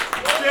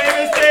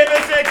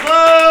 Davis and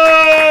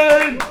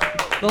Klein!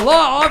 The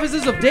law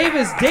offices of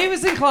Davis,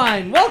 Davis &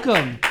 Klein.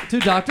 Welcome to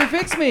Dr.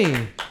 Fix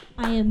Me.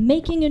 I am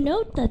making a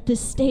note that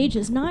this stage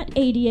is not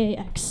ADA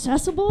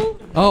accessible.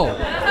 Oh,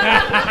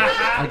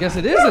 I guess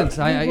it isn't.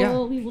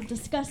 We will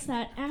discuss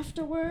that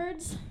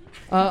afterwards.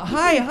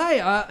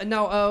 Hi.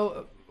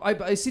 Now,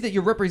 I see that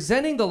you're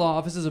representing the law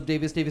offices of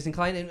Davis, Davis &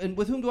 Klein, and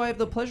with whom do I have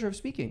the pleasure of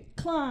speaking?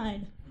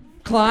 Klein.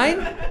 Klein?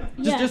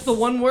 Yes. Just the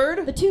one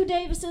word? The two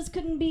Davises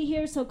couldn't be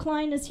here, so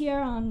Klein is here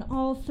on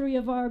all three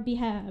of our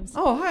behalves.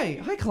 Oh, hi,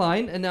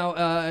 Klein. And now,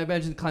 I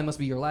imagine Klein must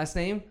be your last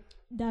name.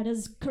 That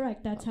is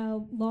correct. That's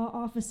how law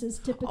offices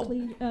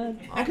typically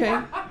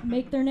Okay.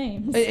 make their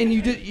names. And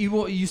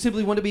you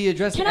simply want to be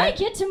addressed. Can I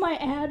get to my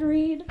ad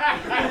read?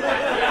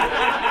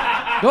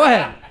 Go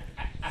ahead.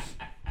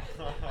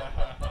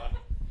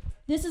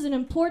 This is an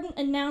important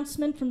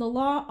announcement from the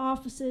law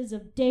offices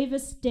of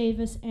Davis,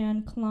 Davis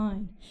 &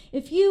 Klein.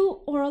 If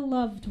you or a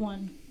loved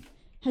one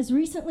has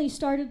recently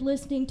started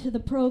listening to the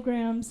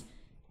programs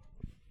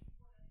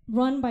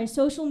run by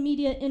social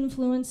media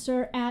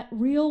influencer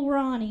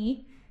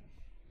 @RealRonnie,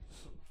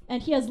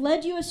 and he has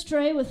led you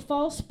astray with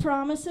false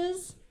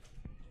promises,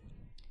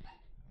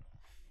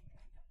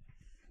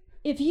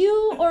 if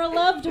you or a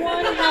loved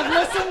one have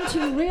listened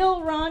to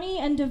Real Ronnie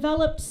and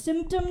developed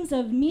symptoms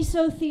of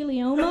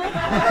mesothelioma,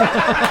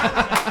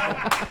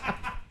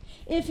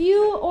 if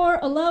you or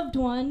a loved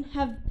one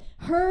have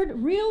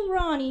heard Real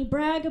Ronnie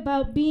brag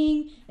about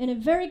being in a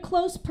very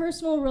close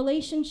personal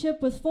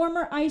relationship with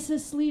former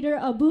ISIS leader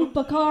Abu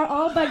Bakr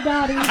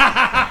al-Baghdadi,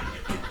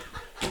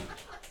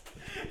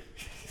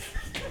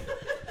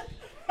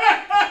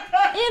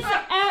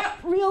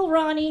 if @Real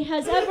Ronnie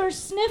has ever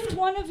sniffed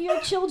one of your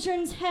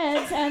children's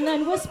heads and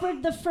then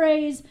whispered the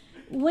phrase,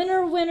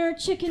 "Winner, winner,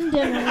 chicken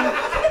dinner,"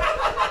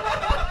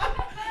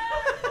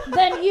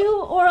 then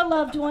you or a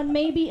loved one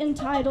may be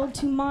entitled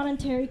to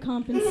monetary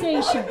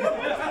compensation.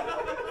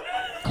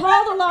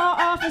 Call the law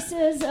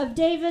offices of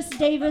Davis,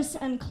 Davis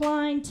 &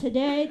 Klein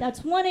today.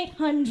 That's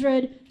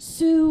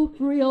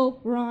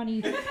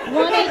 1-800-SUE-REAL-RONNIE.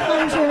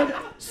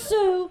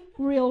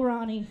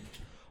 1-800-SUE-REAL-RONNIE.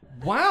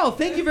 Wow,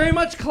 thank you very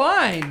much,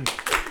 Klein.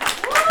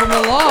 from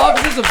the law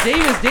offices of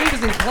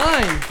Davis and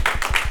Klein.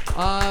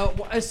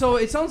 So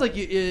it sounds like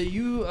your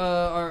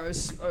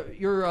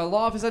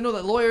law office. I know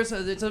that lawyers.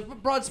 It's a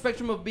broad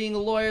spectrum of being a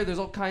lawyer. There's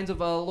all kinds of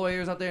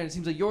lawyers out there, and it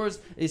seems like yours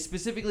is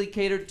specifically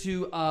catered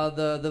to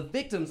the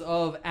victims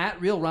of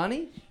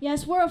 @RealRonnie.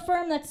 Yes, we're a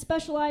firm that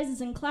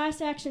specializes in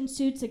class action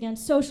suits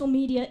against social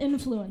media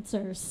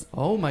influencers.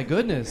 Oh my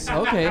goodness.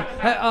 Okay.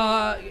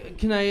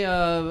 Can I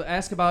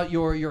ask about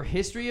your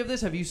history of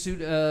this? Have you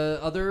sued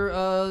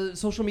other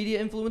social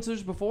media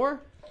influencers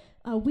before?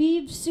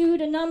 We've sued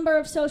a number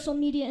of social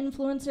media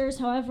influencers.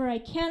 However, I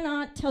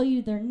cannot tell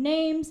you their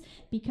names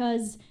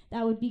because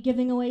that would be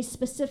giving away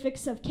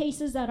specifics of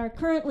cases that are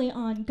currently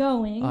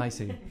ongoing. I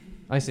see.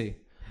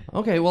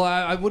 Okay, well,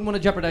 I wouldn't want to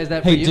jeopardize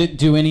that Hey, for you.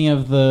 do any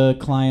of the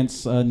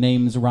clients'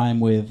 names rhyme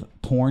with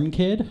Porn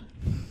Kid?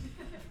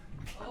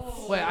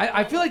 Wait,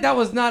 I feel like that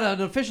was not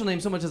an official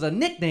name so much as a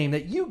nickname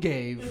that you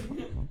gave.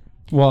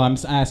 Well, I'm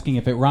asking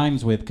if it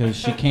rhymes with because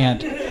she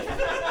can't.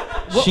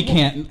 She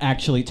can't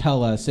actually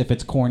tell us if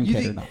it's Corn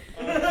Kid or not.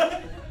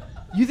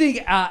 You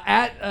think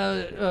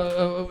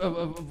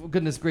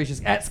goodness gracious,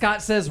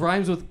 @Scott Says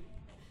rhymes with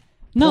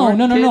No. Corn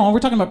Kid? We're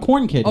talking about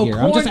Corn Kid Oh, here.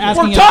 I'm just Corn-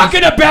 asking. We're if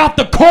talking about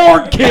the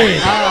Corn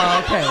Kid.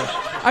 Oh, okay.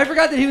 I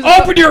forgot that he was.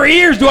 Open your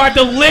ears. Do I have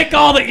to lick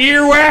all the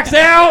earwax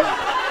out?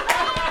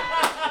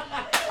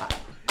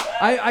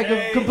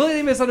 I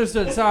completely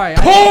misunderstood. Sorry.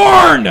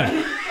 Corn.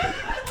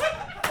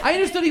 I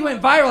understood he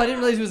went viral. I didn't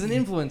realize he was an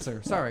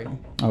influencer. Sorry.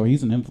 Oh,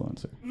 he's an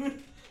influencer.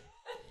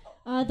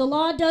 The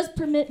law does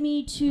permit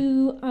me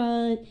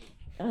to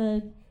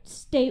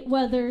state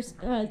whether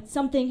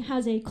something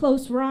has a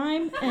close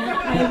rhyme,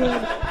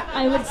 and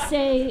I would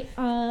say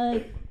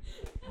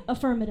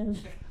affirmative.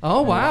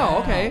 Oh wow.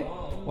 Okay.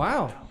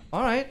 Wow.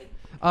 All right.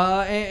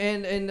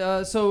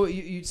 So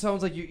you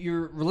sounds like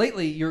you're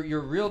lately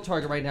your real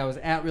target right now is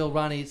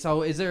 @RealRonnie.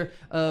 So is there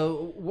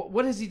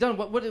what has he done?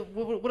 What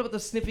about the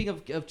sniffing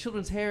of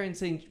children's hair and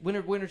saying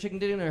winner chicken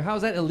dinner? How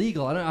is that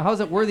illegal? I don't know. How is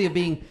that worthy of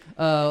being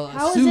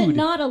How is sued? it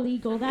not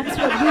illegal? That's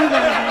what we want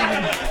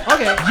to know.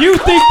 Okay. You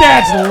think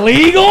that's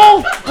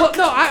legal? Well,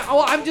 no.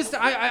 I'm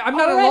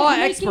not a All right, law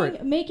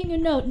expert. Making a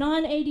note,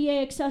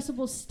 non-ADA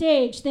accessible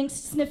stage thinks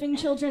sniffing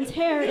children's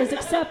hair is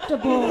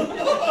acceptable.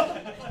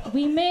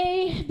 We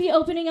may be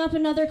opening up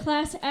another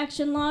class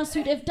action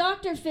lawsuit. If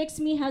Dr. Fix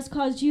Me has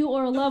caused you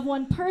or a loved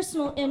one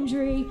personal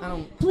injury,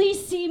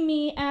 please see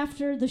me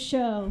after the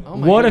show. Oh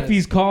my What if goodness.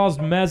 he's caused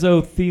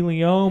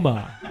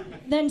mesothelioma?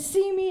 Then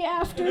see me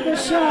after the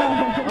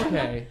show.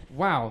 Okay.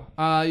 Wow.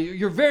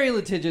 You're very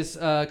litigious,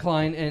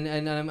 Klein,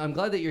 and I'm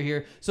glad that you're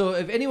here. So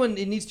if anyone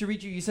needs to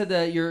reach you, you said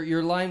that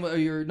your line or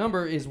your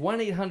number is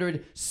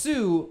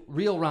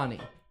 1-800-SUE-REAL-RONNIE.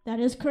 That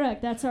is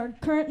correct. That's our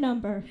current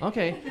number.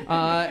 Okay.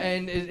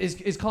 And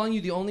is calling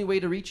you the only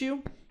way to reach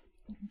you?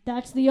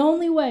 That's the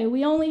only way.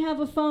 We only have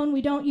a phone.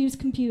 We don't use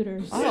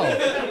computers.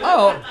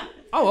 Oh,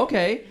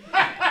 okay.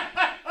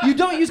 You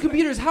don't use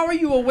computers. How are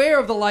you aware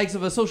of the likes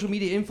of a social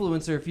media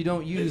influencer if you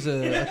don't use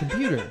a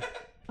computer?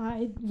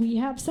 We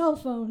have cell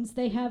phones.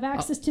 They have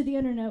access to the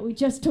internet. We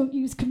just don't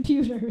use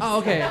computers. Oh,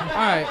 okay. All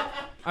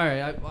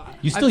right.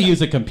 You still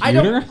use a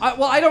computer?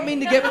 I don't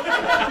mean to get.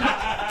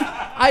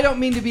 I don't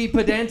mean to be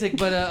pedantic,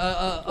 but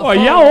a Oh, phone,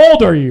 how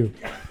old are you?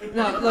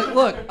 No,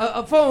 look.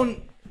 A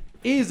phone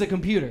is a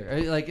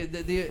computer. Like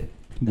the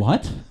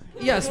What?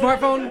 yeah, a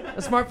smartphone.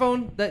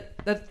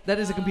 That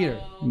is a computer.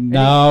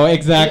 No,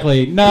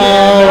 exactly. No.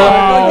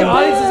 Like the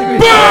audience is a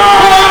computer.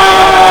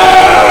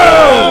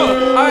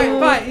 All right,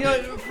 fine. You know,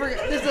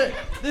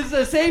 this is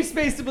a safe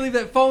space to believe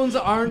that phones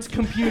aren't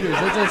computers.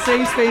 It's a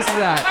safe space for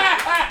that.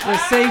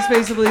 It's a safe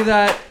space to believe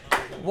that.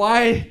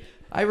 Why?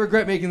 I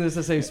regret making this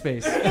a safe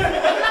space.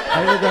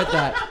 I regret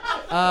that.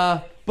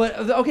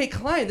 But okay,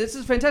 Klein, this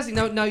is fantastic.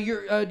 Now, do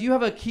you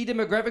have a key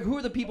demographic? Who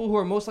are the people who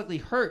are most likely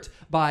hurt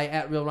by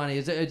 @RealRonnie?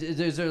 Is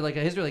there like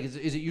a history? Like,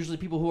 is it usually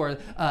people who are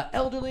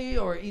elderly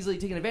or easily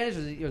taken advantage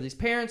of? Or these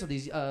parents or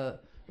these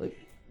like?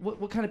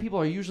 What kind of people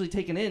are usually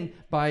taken in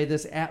by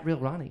this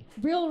 @RealRonnie?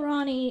 Real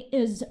Ronnie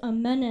is a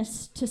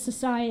menace to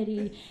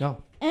society.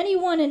 No.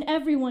 Anyone and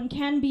everyone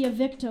can be a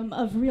victim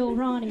of Real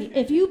Ronnie.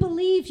 If you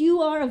believe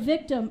you are a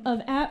victim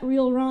of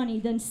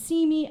 @RealRonnie, then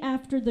see me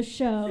after the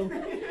show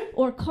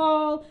or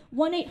call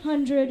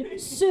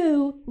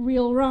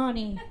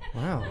 1-800-SUE-RealRonnie.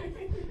 Wow.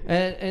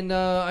 And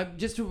I'm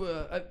just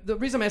the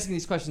reason I'm asking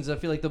these questions is I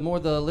feel like the more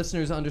the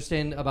listeners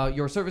understand about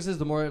your services,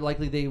 the more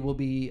likely they will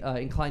be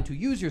inclined to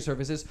use your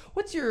services.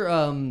 What's your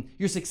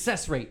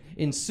success rate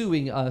in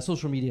suing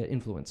social media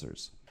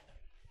influencers?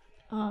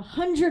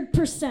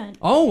 100%.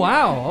 Oh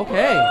wow!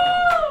 Okay.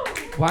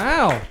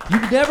 Wow,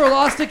 you've never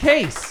lost a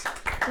case.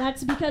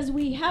 That's because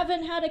we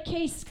haven't had a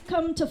case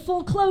come to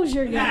full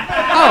closure yet.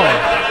 Oh.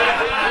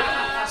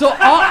 So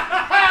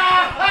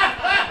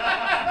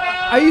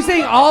are you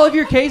saying all of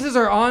your cases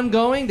are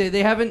ongoing?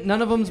 They haven't.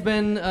 None of them's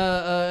been,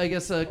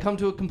 come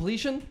to a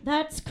completion.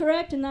 That's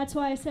correct, and that's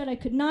why I said I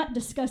could not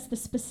discuss the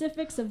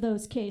specifics of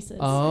those cases.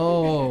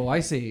 Oh,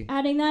 I see.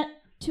 Adding that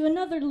to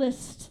another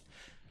list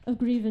of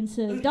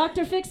grievances.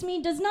 Dr. Fix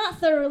Me does not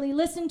thoroughly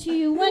listen to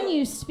you when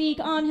you speak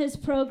on his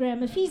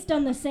program. If he's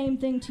done the same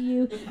thing to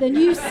you, then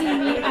you see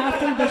me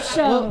after the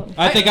show.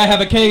 I think I have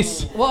a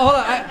case. Well, hold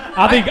on.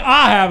 I think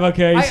I have a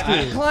case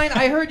too. Klein,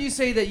 I heard you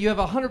say that you have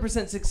a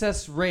 100%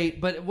 success rate,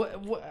 but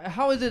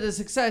how is it a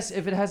success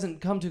if it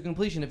hasn't come to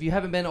completion? If you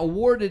haven't been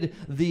awarded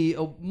the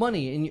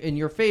money in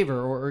your favor,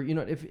 or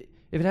if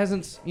it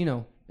hasn't,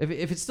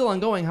 if it's still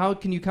ongoing, how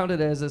can you count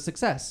it as a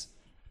success?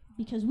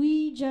 Because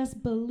we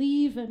just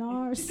believe in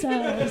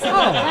ourselves.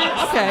 Oh,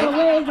 That's okay. the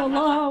way the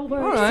law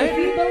works. All right. If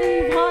you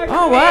believe hard,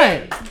 All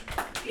right.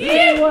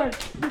 it'll work.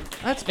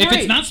 That's great. If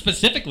it's not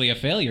specifically a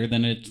failure,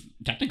 then it's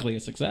technically a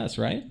success,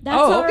 right? That's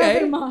Oh, our okay.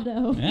 other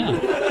motto. Yeah.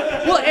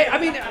 Well, I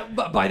mean,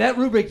 by that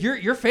rubric,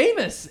 you're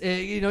famous.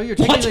 You're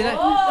technically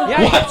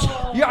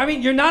What?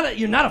 You're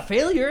not a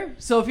failure.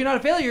 So if you're not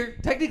a failure,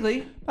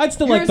 technically, I'd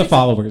still you're like the a success.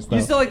 followers, though.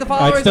 You still like the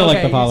followers? I'd still like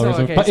Okay, the followers,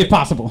 so- okay, if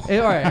possible. All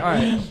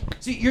right.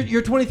 So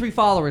you're 23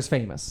 followers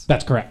famous.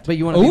 That's correct. But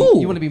you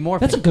wanna be more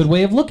That's a famous. good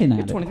way of looking at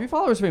it. 23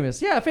 followers famous.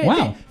 Yeah,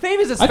 Wow. fame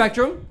is a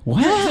spectrum.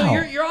 Wow. So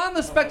you're on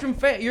the spectrum.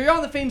 You're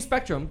on the fame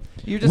spectrum.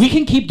 You just We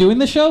can keep doing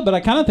the show, but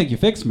I kind of think you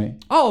fixed me.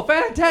 Oh,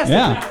 fantastic.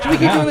 Yeah. Should we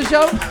keep Yeah. doing the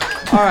show?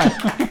 All right.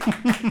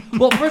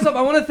 Well, first off,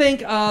 I want to thank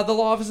the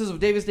law offices of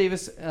Davis,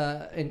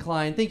 and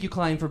Klein. Thank you,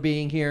 Klein, for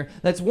being here.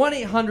 That's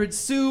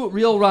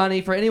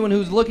 1-800-SUE-REAL-RONNIE for anyone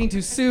who's looking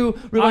to sue.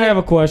 Real I have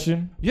a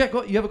question. You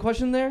have a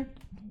question there?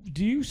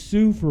 Do you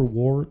sue for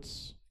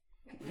warts?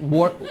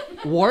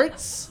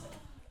 Warts?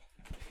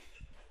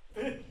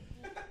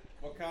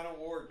 What kind of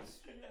warts?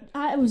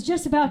 I was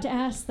just about to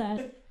ask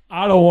that.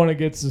 I don't want to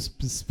get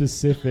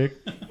specific.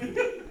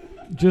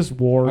 Just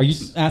warts. Are you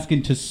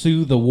asking to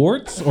sue the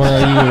warts, or are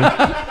you?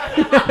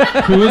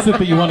 Who is it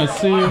that you want to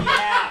sue?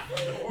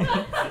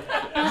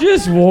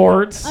 Just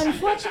warts.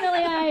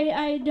 Unfortunately,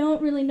 I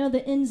don't really know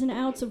the ins and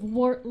outs of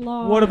wart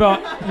law. What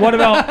about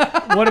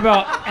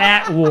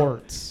at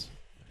warts?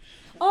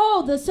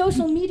 Oh, the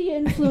social media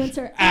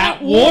influencer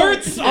At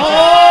warts? Oh!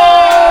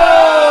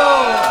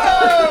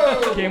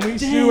 Can we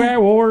sue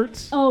at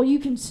warts? Oh, you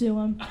can sue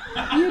him.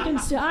 You can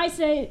sue. I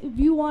say, if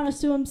you want to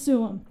sue him,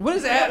 sue him. What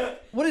is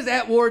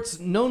at warts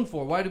known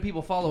for? Why do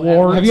people follow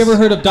Warts. Have you ever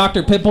heard of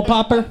Dr. Pimple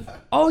Popper?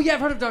 Oh, yeah, I've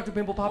heard of Dr.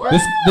 Pimple Popper.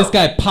 This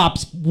guy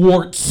pops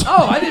warts.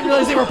 Oh, I didn't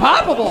realize they were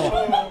poppable.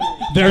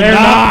 They're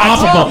not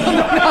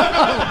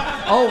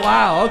poppable. Oh,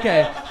 wow.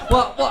 Okay.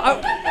 Well,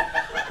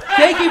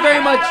 thank you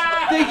very much.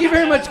 Thank you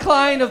very much,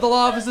 Klein of the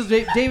law offices,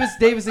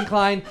 Davis and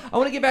Klein. I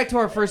want to get back to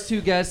our first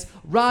two guests.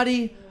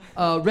 Roddy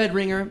Red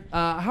Ringer,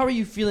 how are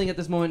you feeling at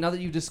this moment now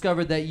that you've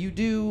discovered that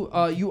you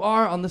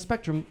are on the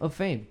spectrum of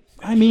fame?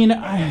 I mean,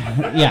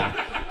 I'm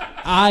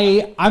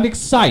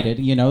excited,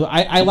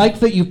 I like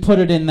that you put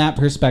it in that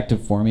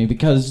perspective for me,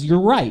 because you're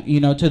right,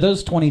 to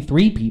those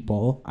 23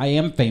 people, I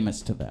am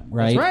famous to them,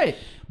 right? That's right.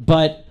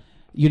 But,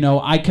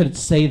 I could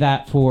say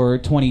that for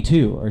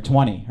 22 or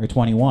 20 or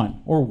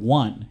 21 or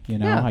 1,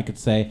 Yeah. I could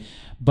say.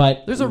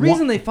 But There's a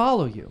reason they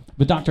follow you.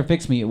 But Dr.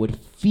 Fix Me, it would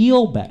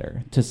feel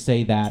better to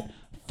say that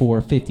for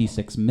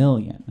 56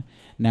 million.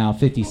 Now,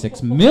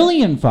 56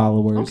 million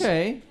followers.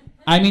 Okay.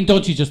 I mean,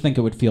 don't you just think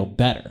it would feel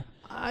better?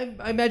 I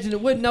imagine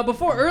it would. Now,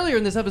 earlier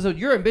in this episode,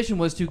 your ambition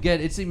was to get,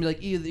 it seemed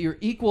like either you're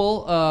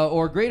equal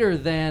or greater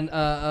than,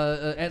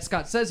 as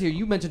Scott says here,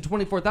 you mentioned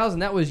 24,000.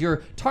 That was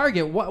your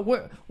target.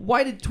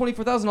 Why did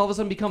 24,000 all of a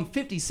sudden become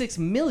 56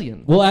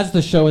 million? Well, as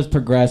the show has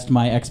progressed,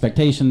 my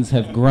expectations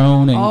have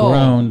grown and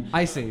grown.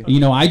 I see.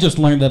 I just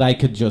learned that I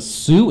could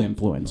just sue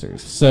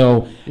influencers.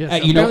 So,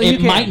 Yes, it apparently you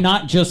can. might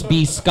not just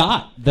be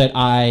Scott that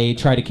I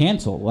try to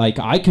cancel. Like,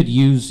 I could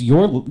use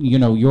your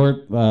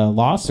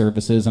law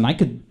services, and I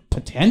could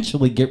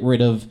potentially get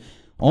rid of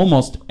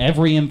almost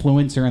every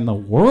influencer in the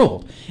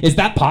world. Is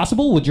that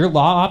possible? Would your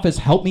law office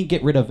help me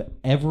get rid of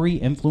every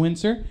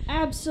influencer?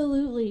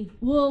 Absolutely.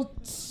 We'll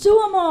sue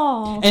them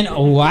all. And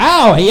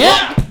wow,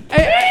 yeah.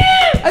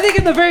 I think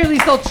in the very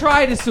least they'll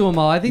try to sue them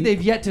all. I think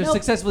they've yet to Nope.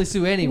 successful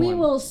sue anyone. We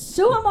will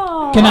sue them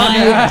all. Can All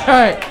I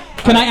right.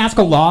 can I ask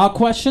a law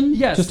question?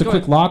 Yes. Just a go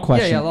quick ahead. law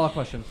question. Yeah, law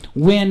question.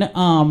 When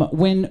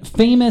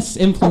famous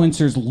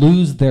influencers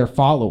lose their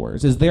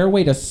followers, is there a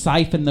way to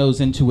siphon those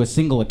into a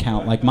single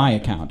account like my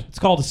account? It's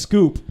called a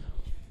scoop.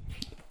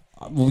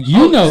 Well,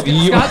 you know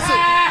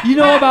Scott, you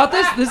know about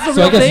this? This is a so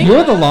real I guess thing?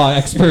 you're the law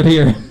expert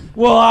here.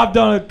 Well, I've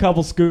done a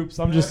couple scoops.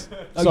 I'm just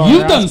Oh, sorry.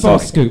 you've I done some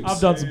spoke- scoops.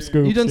 I've done some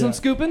scoops. You done yeah. some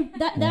scooping?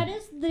 That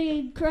is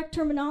the correct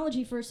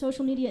terminology for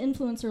social media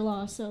influencer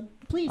law. So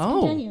please Oh.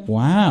 continue.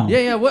 Wow.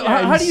 Yeah. Yeah,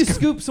 How do you scoop.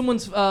 scoop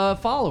someone's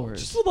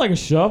followers? Just with like a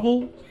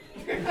shovel.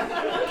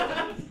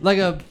 Like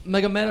a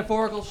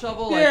metaphorical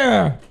shovel?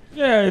 Like,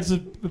 Yeah, it's a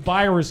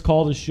virus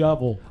called a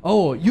shovel.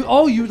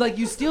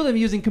 You steal them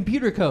using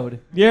computer code.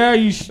 Yeah,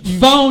 you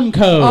Phone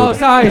code. Oh,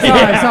 sorry.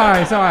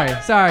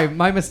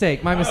 My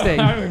mistake.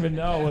 I don't even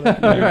know what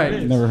that All right.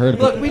 is. Never heard of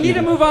Look, it. we need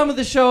to move on with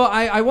the show.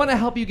 I want to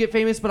help you get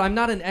famous, but I'm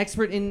not an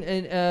expert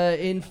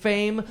in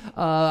fame.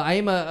 I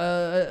am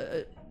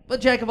a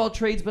jack of all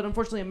trades, but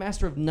unfortunately a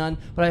master of none.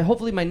 But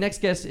hopefully my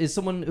next guest is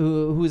someone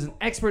who is an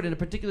expert in a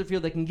particular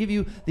field that can give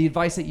you the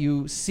advice that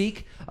you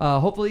seek,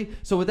 hopefully.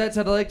 So with that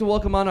said, I'd like to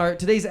welcome on our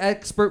today's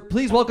expert.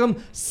 Please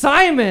welcome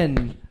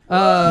Simon.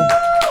 I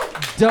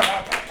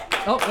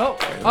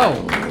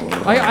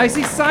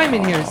see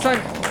Simon here.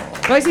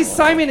 I see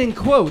Simon in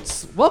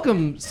quotes.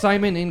 Welcome,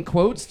 Simon in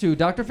quotes, to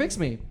Dr. Fix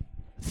Me.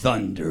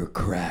 Thunder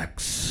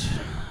cracks,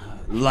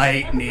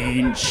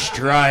 lightning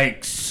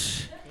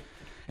strikes,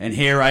 and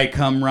here I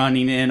come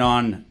running in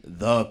on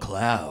the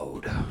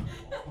cloud.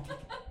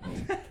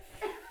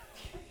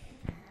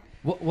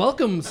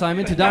 Welcome,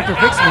 Simon, to Dr.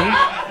 Fix Me.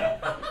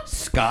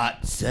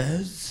 Scott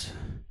says,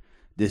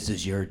 this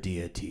is your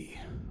deity,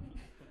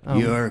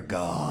 your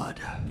god.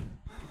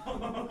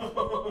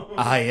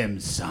 I am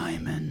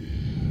Simon.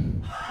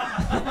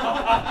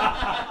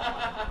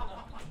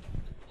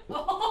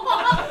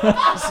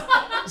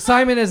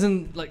 Simon as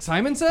in like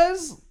Simon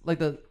Says?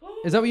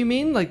 Is that what you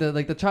mean? Like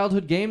the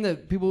childhood game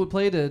that people would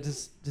play to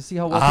see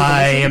how well people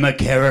I listen? am a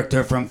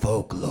character from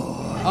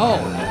folklore.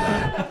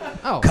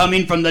 Oh.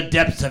 Coming from the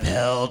depths of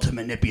hell to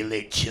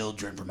manipulate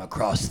children from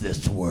across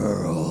this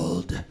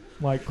world.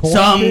 Like corn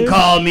Some kid?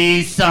 call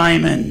me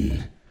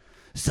Simon.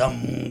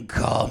 Some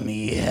call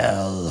me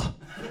Hell.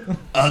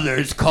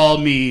 Others call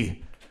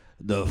me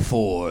the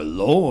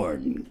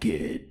Forlorn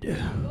Kid.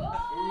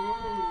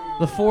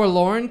 The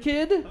Forlorn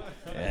Kid?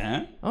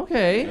 Yeah?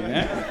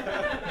 Okay.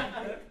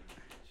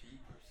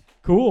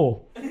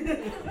 Cool.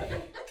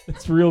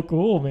 It's real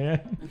cool,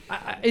 man.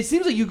 It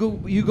seems like you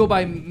go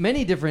by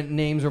many different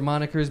names or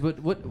monikers, but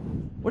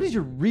what is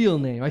your real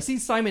name? I see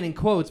Simon in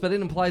quotes, but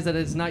it implies that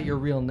it's not your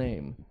real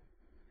name.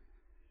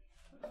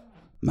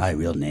 My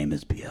real name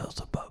is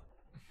Beelzebub.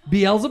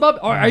 Beelzebub?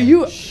 Or are you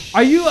Mephisto?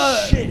 I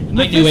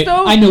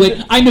knew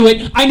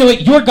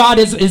it. Your God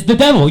is the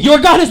devil. Your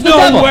God is the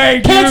devil. No way,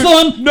 dude. Cancel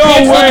him. No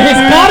Cancel way, him. His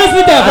dude. God is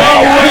the devil.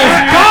 No way, His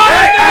dude. God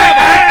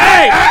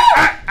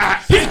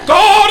His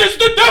God is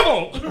the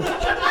devil!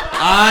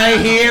 I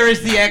here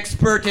is the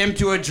expert am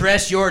to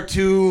address your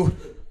two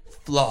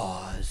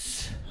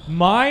flaws.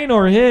 Mine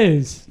or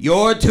his?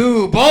 Your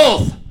two,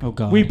 both. Oh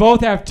God. We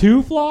both have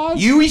two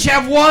flaws? You each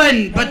have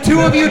one, but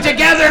two of you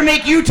together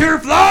make you two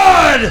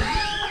flawed.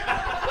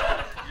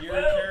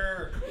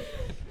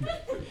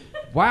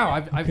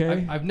 Wow,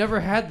 Okay. I've never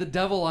had the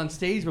devil on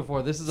stage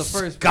before. This is the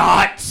first.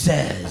 Scott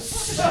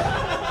says.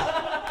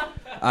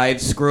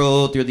 I've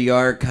scrolled through the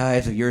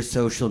archives of your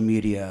social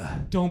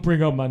media. Don't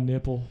bring up my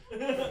nipple.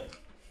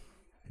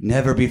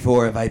 Never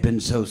before have I been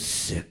so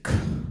sick.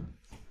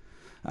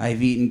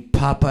 I've eaten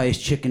Popeye's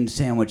chicken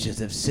sandwiches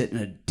that sit in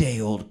a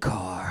day-old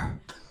car.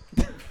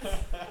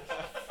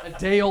 A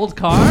day-old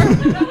car?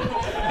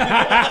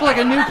 Like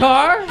a new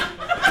car?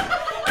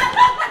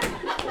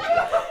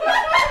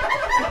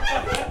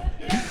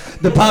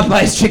 The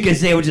Popeye's chicken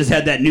sandwiches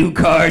had that new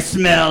car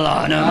smell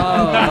on them.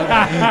 Oh,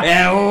 okay.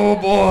 And oh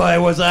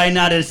boy, was I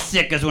not as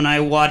sick as when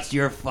I watched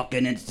your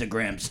fucking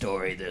Instagram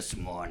story this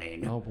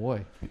morning. Oh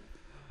boy.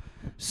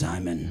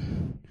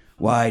 Simon,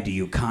 why do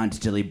you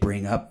constantly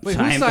bring up Wait,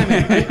 who's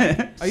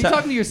Simon? Are you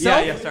talking to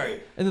yourself? Yeah,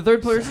 sorry. In the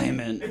third person?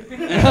 Simon.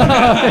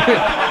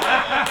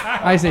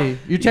 I see.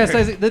 You're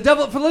chastising the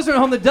devil. For the listener at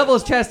home, the devil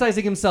is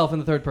chastising himself in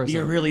the third person.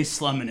 You're really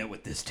slumming it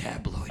with this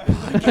tabloid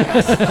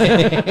podcast.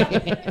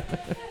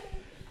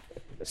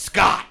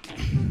 Scott,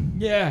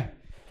 Yeah.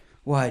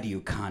 why do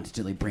you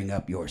constantly bring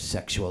up your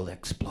sexual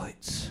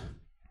exploits?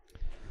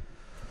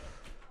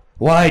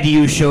 Why do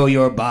you show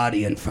your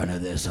body in front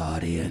of this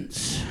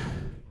audience?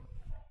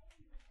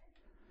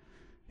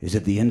 Is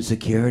it the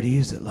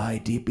insecurities that lie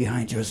deep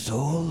behind your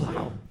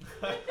soul?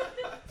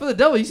 For the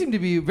devil, you seem to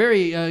be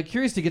very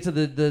curious to get to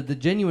the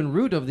genuine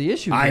root of the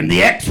issue. I'm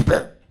the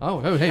expert. Oh,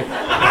 hey.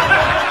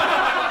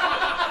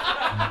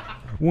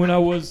 When I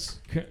was...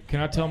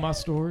 Can I tell my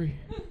story?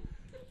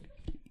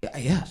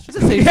 Yes. It's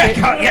a safe space.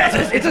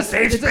 Yes, it's a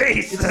safe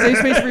space. It's a safe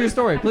space for your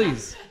story,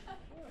 please.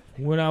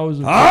 When I was...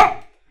 Huh?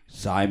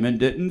 Simon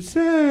didn't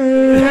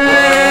say.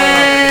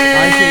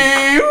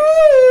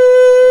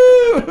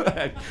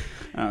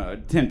 I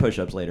 10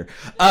 push-ups later.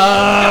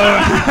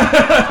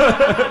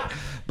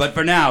 But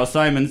for now,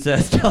 Simon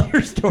says, tell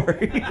your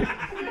story.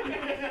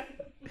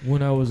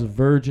 When I was a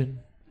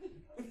virgin.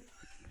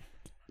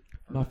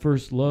 My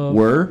first love.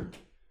 Were?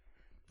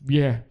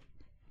 Yeah.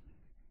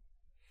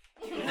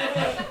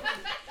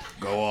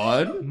 Go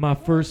on. My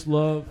first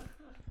love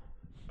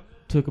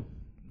took a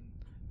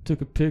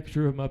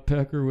picture of my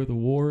pecker with a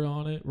wart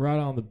on it, right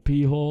on the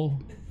pee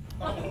hole.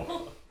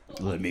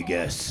 Let me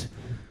guess.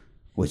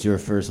 Was your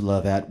first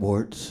love at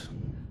Warts?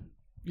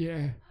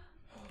 Yeah.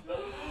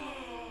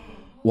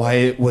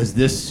 Why was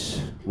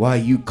this why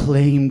you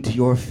claimed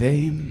your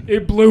fame?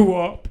 It blew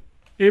up.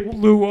 It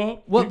blew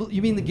up. What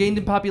you mean the gained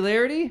in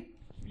popularity?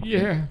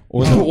 Yeah.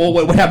 Well,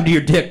 what happened to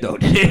your dick, though?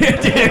 Did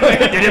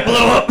it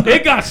blow up?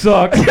 It got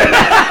sucked.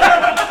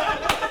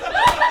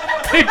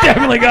 It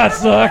definitely got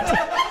sucked.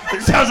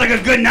 It sounds like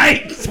a good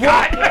night,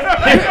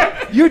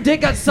 Scott. Your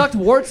dick got sucked,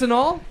 warts and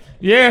all?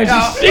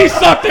 Yeah, she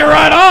sucked it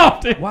right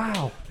off.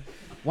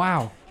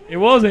 Wow. It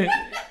wasn't.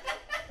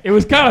 It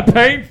was kind of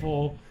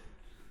painful.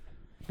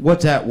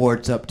 What's that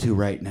wart's up to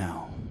right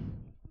now?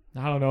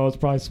 I don't know. It's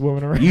probably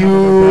swimming around.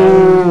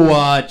 You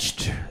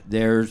watched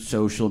their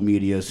social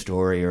media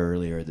story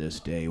earlier this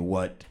day.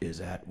 What is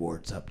that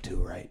wart's up to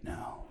right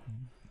now?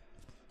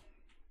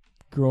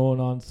 Growing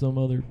on some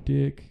other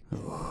dick.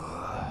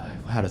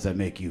 How does that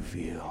make you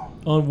feel?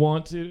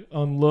 Unwanted,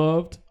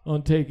 unloved,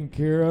 untaken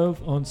care of,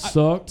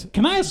 unsucked.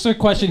 Can I ask a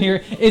question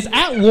here? Is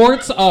At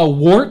Warts a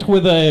wart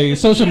with a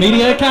social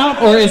media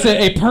account, or is it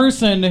a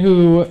person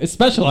who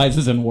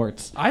specializes in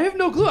warts? I have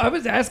no clue. I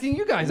was asking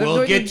you guys.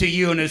 We'll get to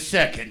you in a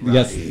second,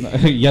 Yes,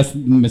 Roddy. yes,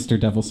 Mr.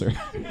 Devil, sir.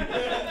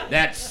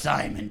 That's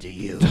Simon to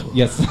you.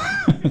 Yes.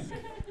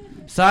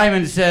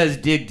 Simon says,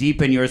 dig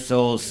deep in your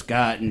soul,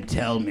 Scott, and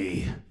tell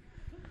me,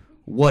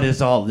 what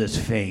is all this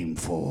fame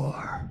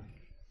for?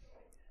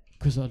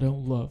 Because I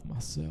don't love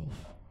myself.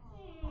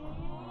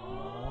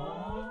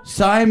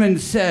 Simon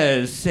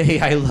says, say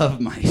I love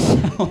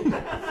myself.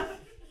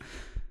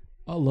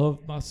 I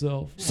love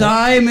myself.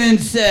 Simon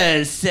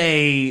says,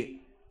 say,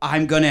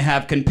 I'm going to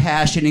have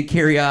compassion and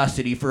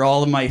curiosity for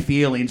all of my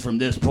feelings from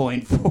this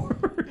point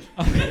forward.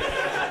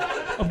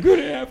 I'm going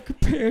to have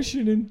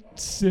compassion and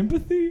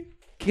sympathy.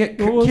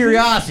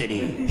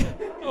 Curiosity.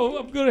 Oh,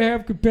 I'm going to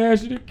have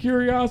compassion and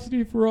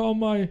curiosity for all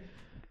my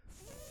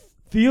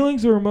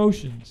feelings or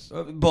emotions.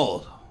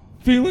 Both.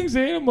 Feelings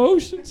and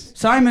emotions.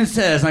 Simon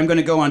says I'm going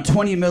to go on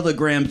 20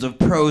 milligrams of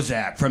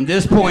Prozac from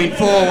this point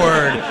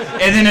forward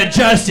and then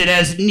adjust it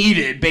as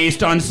needed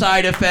based on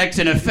side effects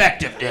and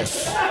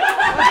effectiveness.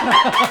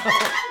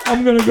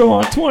 I'm going to go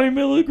on 20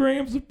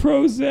 milligrams of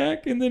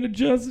Prozac and then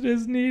adjust it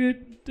as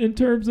needed in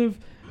terms of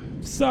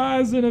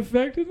size and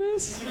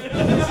effectiveness.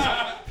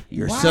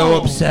 You're so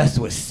obsessed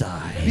with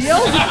size.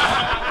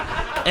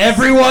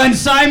 Everyone,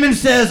 Simon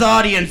Says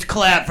audience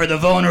clap for the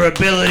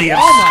vulnerability of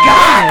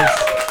Scott.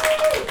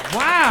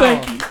 Wow.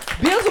 Thank you.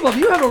 Beelzebub,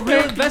 you have a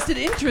real vested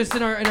interest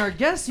in our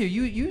guests here.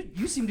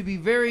 You seem to be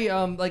very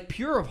like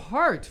pure of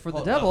heart for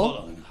the devil.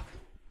 Hold on.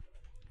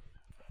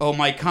 Oh,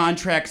 my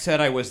contract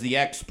said I was the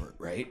expert,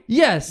 right?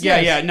 Yes.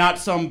 Yeah, not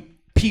some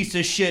piece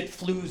of shit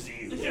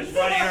floozy who's just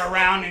running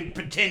around and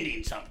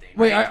pretending something.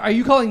 Wait, right? are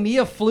you calling me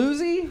a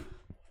floozy?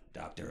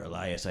 Dr.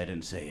 Elias, I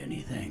didn't say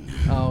anything.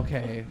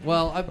 Okay.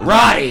 Well,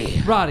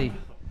 Roddy,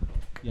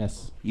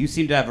 Yes. you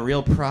seem to have a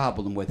real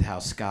problem with how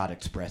Scott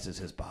expresses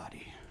his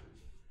body.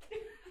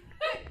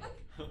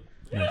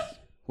 Yes.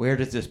 Where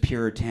does this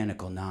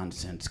puritanical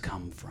nonsense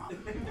come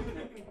from?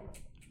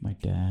 My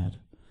dad.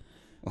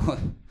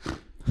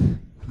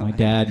 My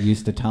dad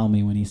used to tell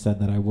me when he said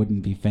that I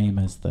wouldn't be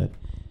famous that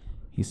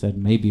he said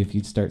maybe if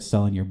you'd start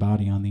selling your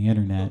body on the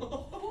internet,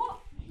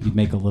 you'd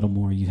make a little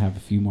more, you'd have a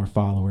few more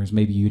followers,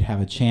 maybe you'd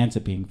have a chance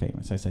at being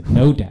famous. I said,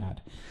 no,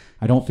 Dad,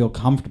 I don't feel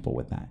comfortable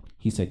with that.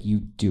 He said, you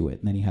do it.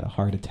 And then he had a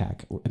heart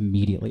attack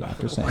immediately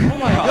after saying oh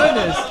my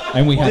goodness.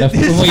 And we had a This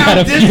funeral.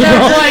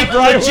 sounds like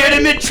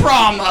legitimate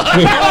trauma.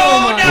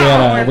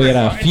 We had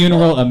a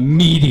funeral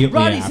immediately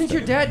Roddy, after. since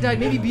your dad died,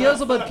 maybe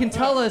Beelzebub can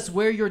tell us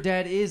where your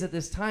dad is at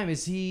this time.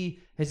 Has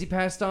he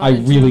passed on? I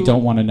into really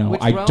don't want to know.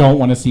 which I realm? don't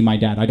want to see my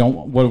dad. I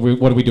don't. What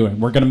are we doing?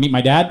 We're gonna meet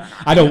my dad.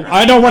 I don't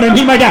want to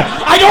meet my dad.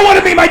 I don't want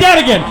to meet my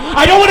dad again.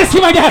 I don't want to see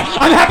my dad.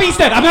 I'm happy he's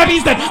dead. I'm happy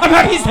he's dead. I'm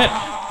happy he's dead.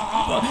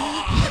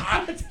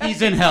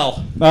 He's in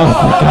hell. Oh,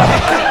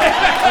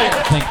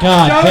 thank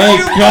God. Thank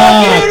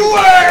God.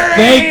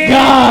 Thank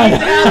God.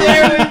 Down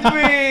there with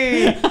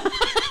me.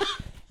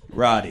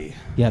 Roddy,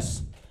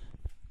 Yes.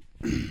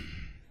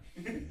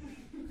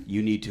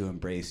 you need to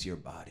embrace your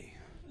body.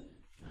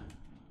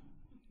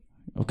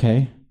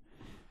 Okay.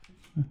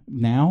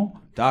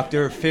 Now?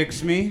 Doctor,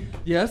 fix me.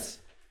 Yes.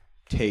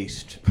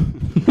 Taste.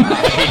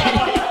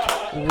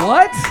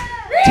 What?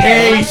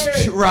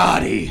 Taste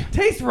Roddy.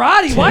 Taste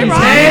Roddy. Why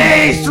Roddy?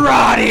 Taste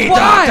Roddy.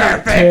 Why?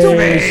 Doctor, fix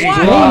me.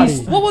 Why? Roddy.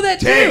 What will that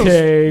do?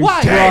 Taste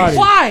Why? Roddy.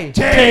 Why?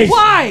 Taste.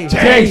 Why?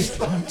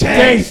 Taste.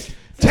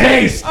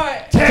 All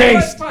right.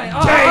 Taste. Fine.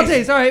 I'll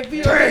taste. All right.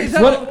 Is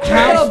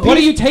that- What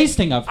are you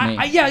tasting of me?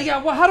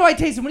 Yeah. Well, how do I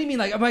taste it? What do you mean?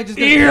 Like, am I just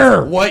gonna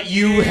Ear. What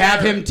you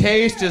have him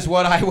taste is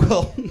what I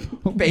will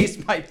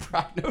base my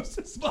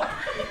prognosis on.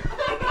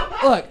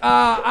 Look?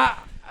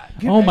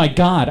 Oh my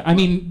God. I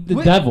mean,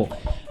 the devil.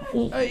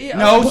 Yeah,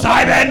 No,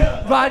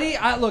 Simon. Roddy,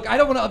 look, I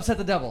don't want to upset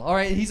the devil. All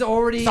right, he's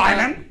already.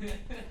 Simon.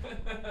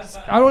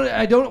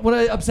 I don't want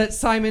to upset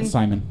Simon.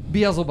 Simon.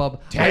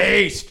 Beelzebub.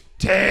 Taste.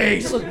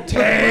 Taste. Look,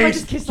 I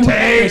just kissed him.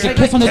 Taste. A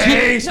kiss on the cheek.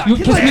 Taste. You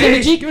kiss me on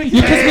the cheek. You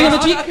kiss me on the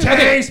cheek. Okay.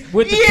 Taste.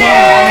 With the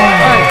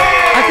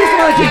I kissed him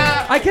on the cheek.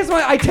 I kissed him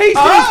on. I tasted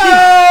his cheek.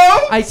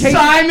 Oh, I tasted.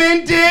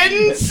 Simon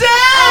didn't say.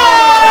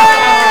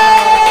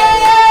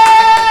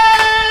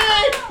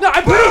 No,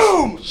 I'm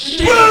Boom!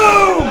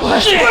 Boom!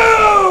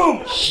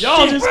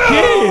 Y'all just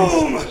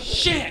kids.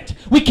 Shit.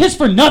 We kissed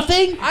for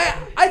nothing?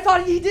 I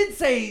thought he did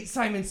say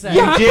Simon said.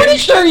 Yeah, I'm pretty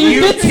sure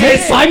you did say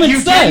Simon You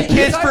said. didn't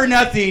kiss for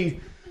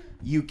nothing.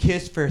 You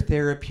kiss for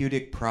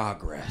therapeutic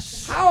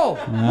progress. How?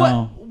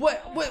 No.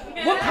 What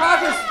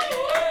progress?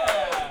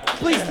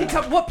 Please,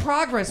 what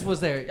progress was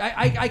there?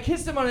 I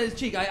kissed him on his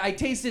cheek. I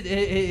tasted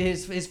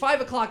his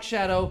 5 o'clock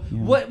shadow. Yeah.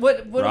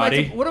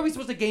 What are we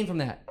supposed to gain from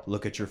that?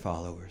 Look at your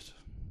followers.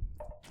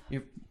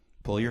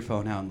 Pull your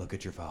phone out and look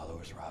at your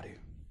followers, Roddy.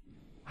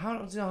 I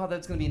don't know how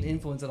that's going to be an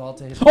influence at all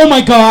to his. Oh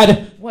my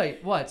God!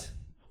 Wait, what?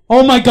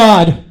 Oh my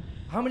God!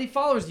 How many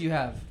followers do you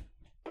have?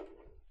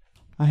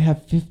 I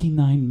have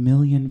 59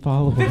 million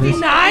followers. 59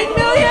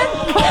 million?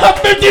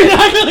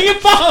 59 million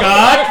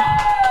followers!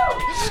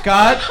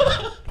 Scott,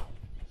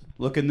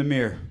 look in the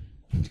mirror.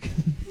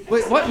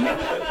 Wait, what?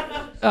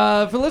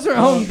 For listener at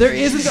home, there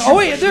isn't. Oh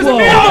wait, there's a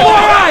mirror before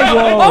our eyes.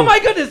 Oh my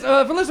goodness!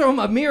 For listener at home,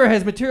 a mirror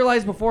has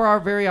materialized before our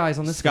very eyes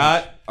on this.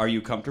 Scott, are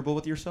you comfortable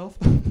with yourself?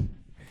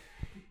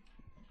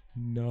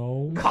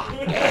 No.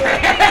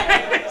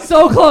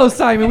 So close,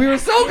 Simon. We were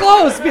so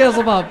close,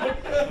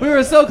 Beelzebub. We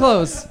were so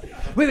close.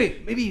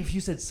 Wait. Maybe if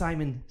you said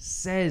Simon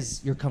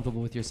says you're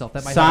comfortable with yourself,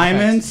 that might.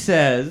 Simon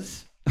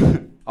says,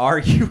 "Are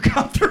you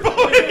comfortable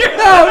with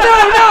yourself?"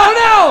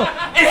 No!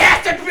 It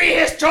has to be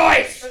his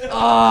choice.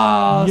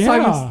 Oh, Yeah.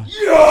 Simon's.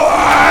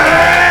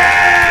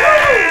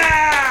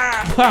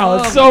 Wow,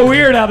 it's so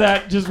weird how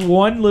that just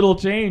one little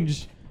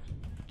change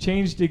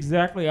changed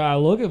exactly how I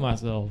look at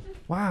myself.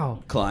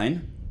 Wow.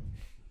 Klein,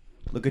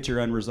 look at your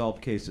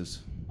unresolved cases.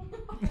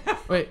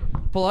 Wait,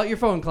 pull out your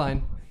phone,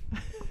 Klein.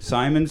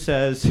 Simon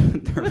says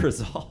they're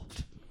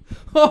resolved.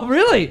 Oh,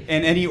 really?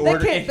 In any order.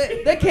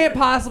 That can't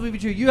possibly be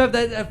true. You have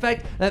that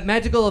effect, that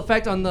magical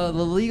effect on the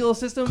legal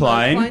system,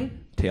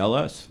 Klein, tell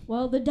us.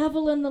 Well, the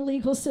devil and the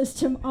legal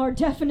system are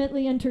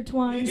definitely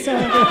intertwined, so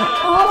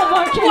all of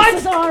our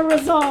cases are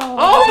resolved.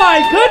 Oh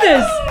my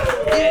goodness!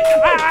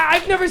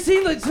 I've never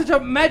seen like such a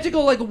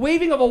magical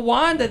waving of a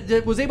wand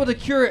that was able to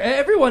cure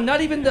everyone. Not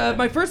even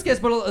my first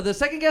guest, but the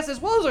second guest as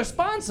well as our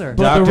sponsor.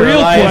 But the Dr. real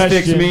Elias,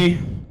 fix question- me.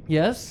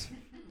 Yes,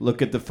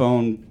 Look at the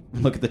phone.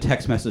 Look at the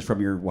text message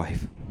from your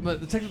wife. but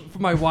the text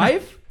from my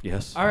wife.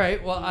 Yes. All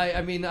right. Well,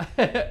 I mean,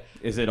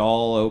 Is it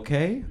all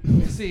okay?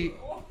 see.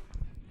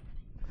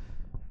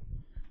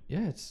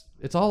 Yeah,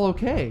 it's all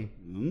okay.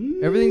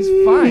 Everything's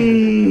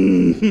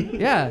fine.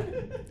 Yeah.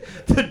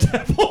 The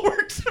devil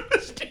works in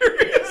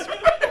mysterious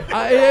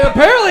ways.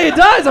 Apparently it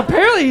does.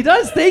 Apparently he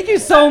does. Thank you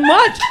so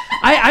much.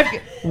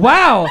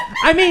 Wow.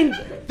 I mean,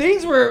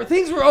 things were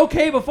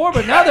okay before,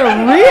 but now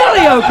they're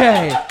really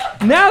okay.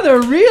 Now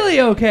they're really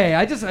okay.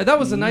 That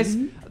was a nice.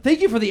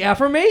 Thank you for the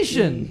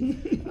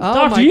affirmation. Oh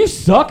Doctor, my. you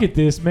suck at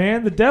this,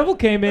 man. The devil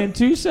came in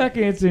 2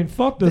 seconds and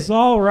fucked us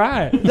all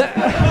right.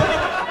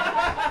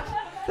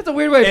 That's a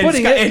weird way of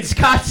putting it. And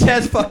Scott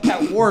says, "Fuck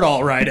that wart,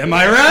 all right." Am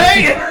I right?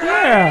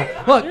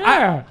 Yeah. Look,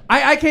 Yeah.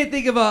 I can't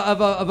think of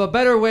a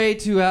better way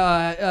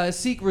to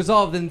seek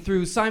resolve than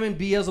through Simon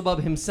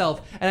Beelzebub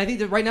himself. And I think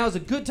that right now is a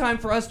good time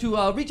for us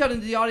to reach out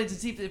into the audience and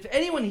see if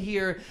anyone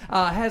here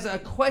has a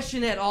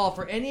question at all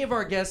for any of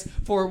our guests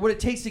for what it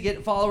takes to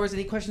get followers.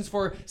 Any questions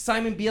for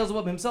Simon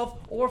Beelzebub himself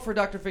or for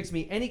Dr. Fix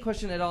Me? Any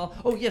question at all?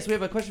 Oh, yes, we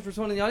have a question for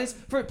someone in the audience.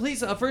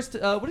 Please, first,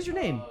 what is your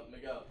name?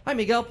 Miguel. Hi,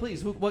 Miguel.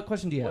 Please, what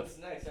question do you have? What's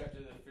next after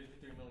the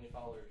 53 million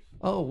followers?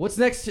 Oh, what's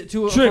next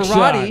for Trick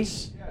Roddy?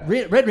 shots.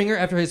 Red Ringer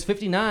after his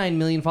 59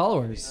 million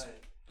followers.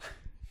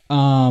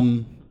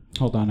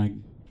 Hold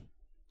on.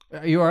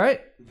 Are you all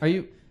right? Are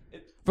you?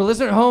 For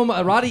listener at home,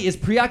 Roddy is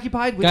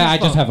preoccupied with. I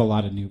his just phone. have a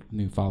lot of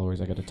new followers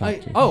I got to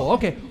talk to. Oh,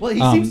 okay. Well, he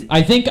seems.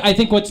 I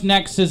think what's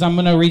next is I'm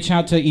gonna reach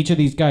out to each of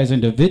these guys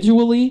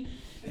individually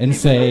and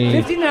say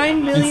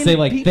 59 million. and say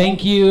like people?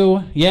 thank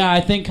you. Yeah, I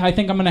think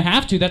I'm gonna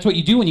have to. That's what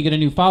you do when you get a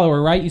new follower,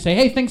 right? You say,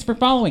 hey, thanks for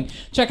following.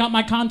 Check out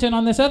my content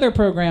on this other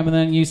program, and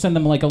then you send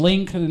them like a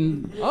link.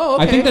 And Oh,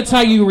 okay. I think that's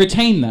how you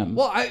retain them.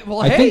 Well, I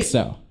I think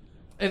so.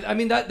 I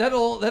mean that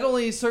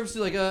only serves to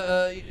like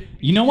a.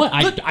 You know what?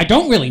 I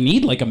don't really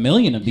need like a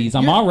million of these.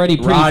 I'm already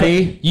pretty.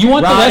 Roddy, You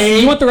want the Roddy.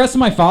 rest? You want the rest of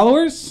my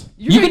followers?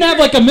 You're You can gonna- have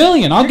like a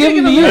million. I'll you're give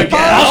them to gonna you. give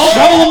 1 million I'll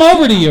shovel them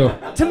over to you.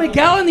 To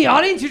Miguel in the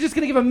audience, you're just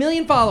gonna give 1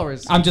 million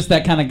followers. I'm just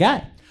that kind of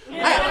guy.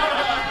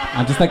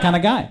 I'm just that kind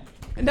of guy.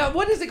 Now,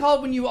 what is it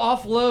called when you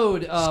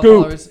offload Scoop.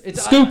 followers?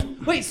 It's,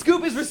 Scoop. Wait,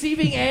 scoop is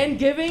receiving and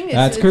giving.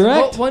 That's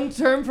correct. One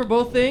term for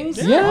both things.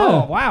 Yeah.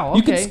 Oh, wow. Okay.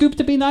 You can scoop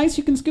to be nice.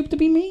 You can scoop to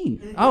be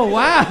mean. Oh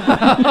wow!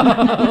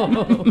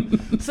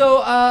 So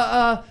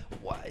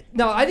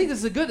no, I think this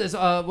is a good.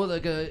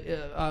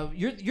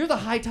 You're the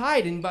high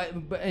tide,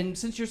 and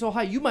since you're so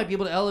high, you might be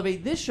able to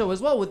elevate this show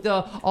as well with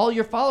all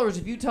your followers.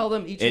 If you tell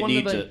them each It one of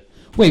needs them. it.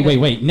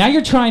 Wait. Now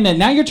you're trying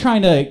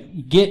to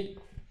get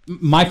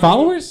my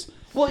followers.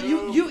 Well,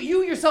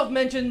 you yourself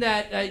mentioned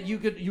that you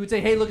would say,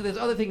 hey, look at this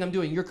other thing I'm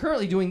doing. You're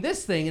currently doing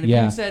this thing, and if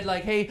Yeah. you said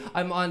like, hey,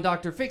 I'm on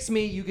Dr. Fix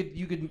Me, you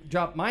could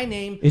drop my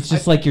name. It's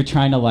just like you're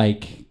trying to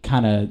like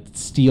kind of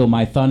steal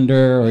my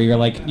thunder, or you're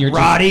Roddy, You're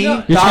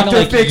trying to, Dr.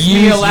 like, Fix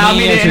Me, use allow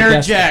me to as your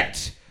guest.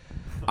 interject.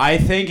 I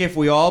think if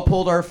we all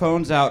pulled our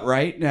phones out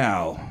right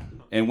now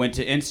and went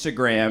to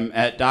Instagram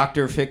at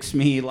Dr. Fix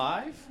Me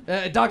Live,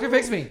 Dr.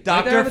 Fix Me, right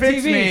there Dr. on the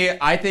Fix TV. Me,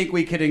 I think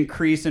we could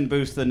increase and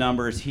boost the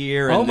numbers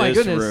here Oh in my this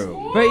goodness!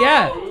 room. But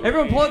yeah,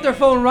 everyone pull up their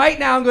phone right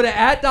now and go to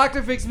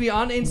 @DrFixMe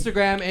on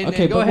Instagram and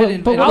Okay, go but ahead what-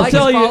 and but and what I'll like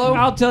tell and you. follow.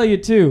 I'll tell you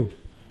too.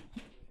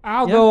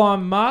 I'll Yeah. go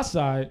on my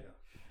side.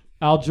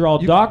 I'll draw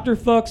Dr.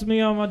 Fucks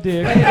Me on my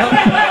dick.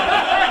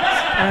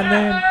 And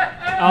then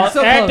I'll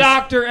so add close.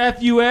 Dr.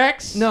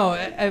 F-U-X. No,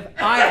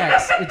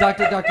 F-I-X.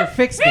 Dr.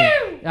 Fix Me.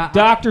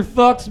 Dr.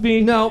 Fucks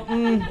Me. No,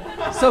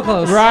 so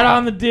close. Right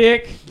on the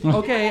dick.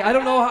 Okay, I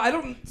don't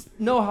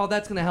know how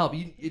that's gonna help.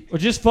 Or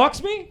just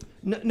fucks me?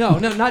 No,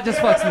 not just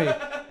fucks me.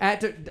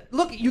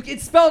 Look,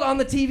 it's spelled on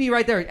the TV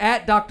right there.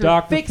 At Dr.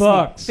 Dr. Fix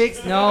Fucks. Me.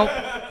 Fix. No. All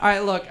right,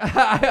 look.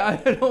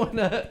 I don't want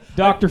to.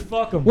 Dr.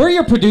 Fuckum. Where are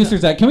your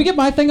producers at? Can we get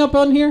my thing up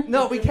on here?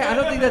 No, we can't. I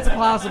don't think that's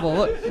possible.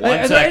 Look,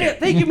 second.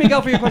 thank you,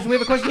 Miguel, for your question. We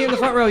have a question here in the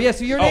front row. Yes.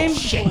 So your name?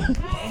 shit.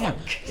 That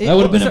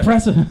would have been Sorry.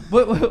 impressive.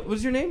 What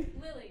was your name?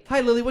 Lily,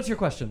 Hi, Lily. What's your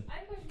question? I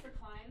have a question for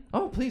Klein.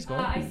 Oh, please go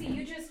on. I see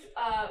you just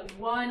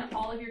won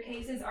all of your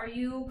cases. Are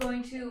you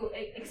going to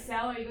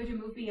excel? Are you going to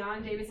move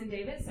beyond Davis and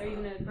Davis? Are you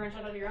going to branch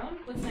out on your own?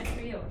 What's next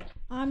for you?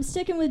 I'm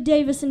sticking with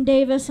Davis and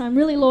Davis. I'm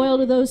really loyal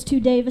to those two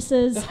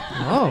Davises.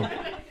 Oh.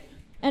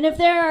 And if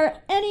there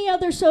are any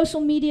other social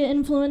media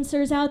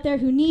influencers out there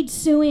who need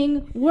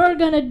suing, we're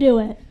gonna do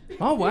it.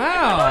 Oh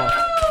wow.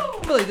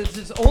 Really, this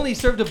has only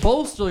served to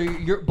bolster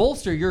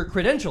your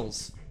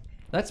credentials.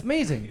 That's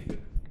amazing.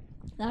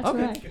 That's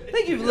Okay. right.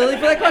 Thank you, Lily,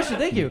 for that question.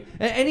 Thank you.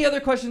 Any other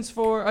questions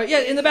for? Yeah,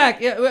 in the back.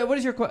 Yeah. What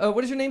is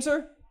your name,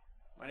 sir?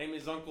 My name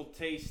is Uncle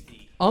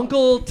Tasty.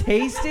 Uncle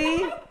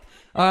Tasty.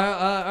 All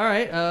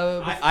right.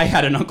 I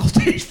had an Uncle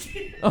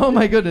Tasty. Oh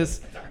my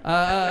goodness.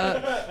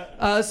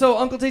 So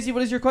Uncle Tasty,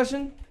 what is your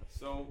question?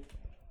 So,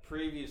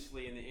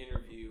 previously in the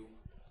interview,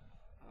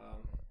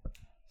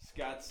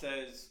 Scott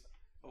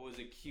was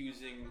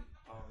accusing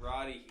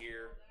Roddy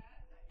here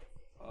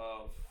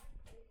of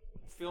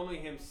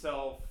filming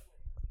himself,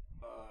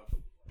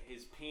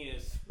 his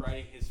penis,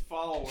 writing his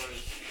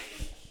followers,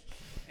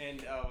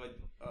 and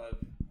of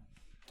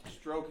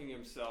stroking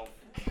himself.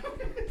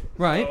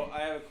 Right. So I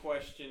have a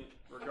question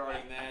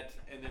regarding that,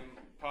 and then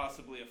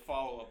possibly a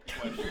follow-up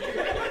question.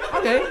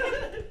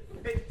 Okay.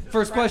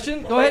 First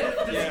question. Go ahead.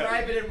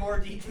 Describe it in more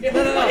detail.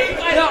 No.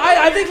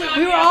 I think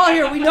we were all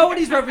here. We know what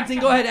he's referencing.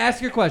 Go ahead.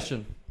 Ask your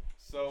question.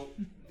 So,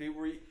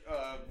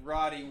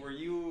 Roddy, were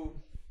you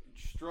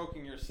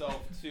stroking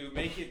yourself to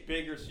make it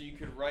bigger so you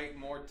could write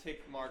more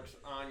tick marks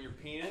on your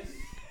penis?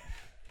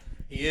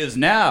 He is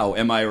now.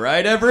 Am I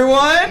right,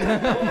 everyone?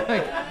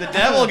 The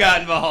devil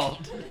got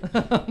involved.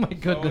 Oh my So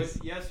goodness.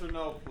 it's yes or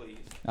no, please.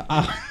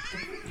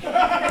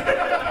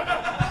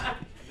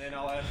 Then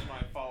I'll ask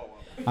my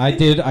follow-up. I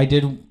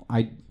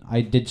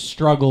did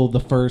struggle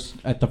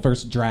at the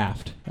first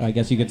draft, I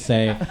guess you could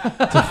say,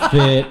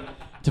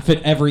 to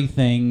fit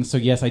everything. So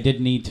yes, I did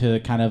need to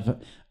kind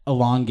of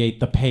elongate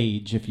the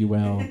page, if you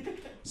will,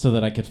 so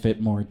that I could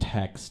fit more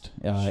text.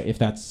 If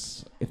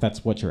that's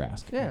what you're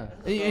asking. Yeah.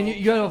 And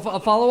you have a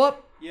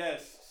follow-up?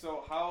 Yes.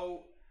 So how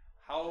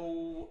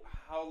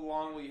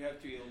long will you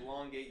have to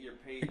elongate your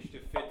page to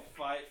fit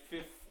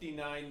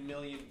 59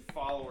 million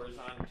followers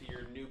onto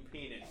your new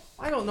penis?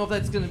 I don't know if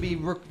that's going to be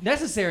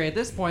necessary at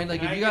this point.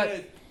 Like, if you got.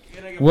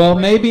 Well,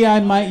 maybe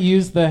I might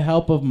use the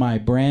help of my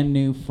brand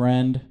new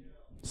friend,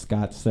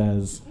 Scott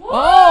Says.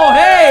 Oh,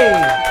 hey!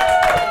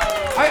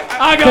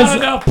 I got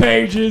enough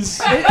pages.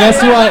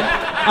 Guess what?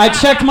 I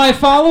checked my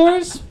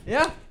followers,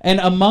 Yeah. and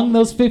among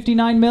those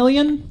 59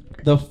 million,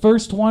 the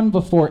first one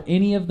before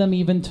any of them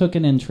even took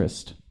an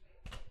interest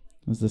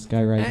was this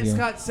guy right And here.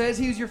 Scott Says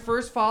he was your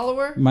first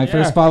follower? My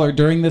first follower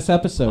during this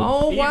episode.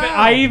 Oh, wow.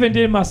 I even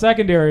did my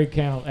secondary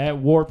account at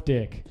Warp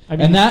Dick. I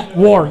mean, And that-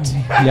 Wart.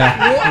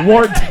 Yeah.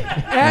 Wart.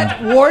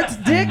 At Wart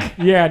Dick?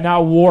 Yeah,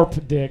 not Warp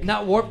Dick.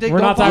 Not Warp Dick. We're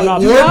Don't not talking follow-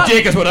 about- do Warp not-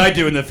 Dick is what I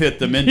do in the fifth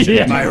dimension.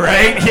 Yeah. Am I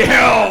right?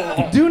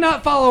 Yeah. Do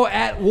not follow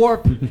at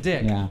Warp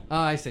Dick. Yeah. Oh,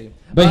 I see.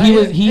 But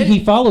he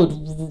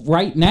followed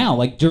right now,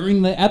 like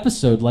during the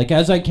episode, like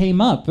as I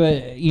came up.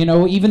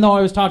 Even though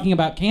I was talking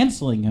about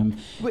canceling him,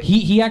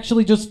 he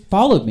actually just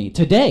followed me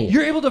today.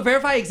 You're able to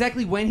verify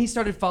exactly when he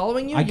started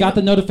following you? I got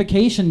the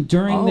notification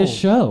during this Oh,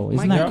 show.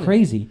 Isn't my that goodness.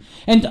 crazy?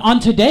 And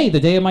on today, the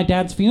day of my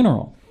dad's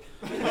funeral,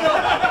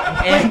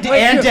 And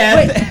Wait,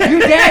 death. Wait, your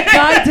dad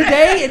died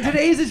today, and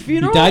today is his he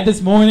funeral? died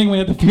this morning. We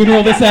had the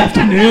funeral this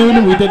afternoon,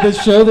 and we did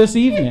this show this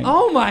evening.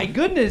 Oh my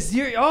goodness!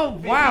 Oh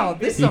wow!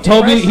 This He is a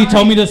told me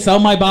fresh- to sell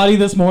my body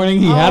this morning.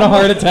 He had a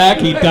heart attack.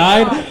 He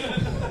died.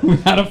 We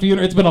had a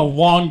funeral. It's been a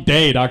long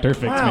day, Dr.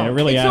 Fix Me. It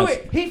really And has.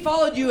 so he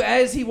followed you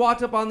as he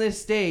walked up on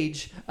this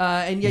stage,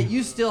 and yet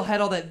you still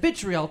had all that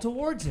vitriol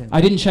towards him.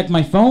 I didn't check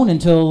my phone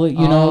until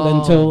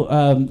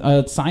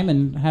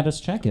Simon had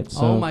us check it.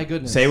 So Oh my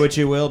goodness! Say what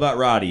you will about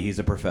Roddy. He's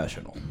a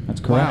professional. That's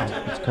correct.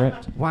 Wow. That's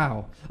correct.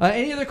 Wow.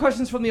 Any other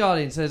questions from the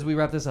audience as we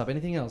wrap this up?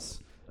 Anything else?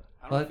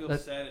 I don't feel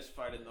Let's-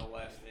 satisfied in the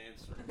last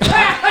answer.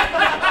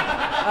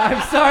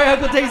 I'm sorry,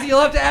 Uncle Tasty.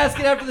 You'll have to ask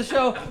it after the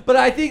show. But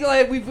I think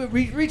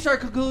we've reached our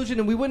conclusion,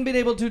 and we wouldn't have been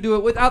able to do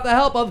it without the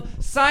help of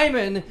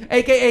Simon,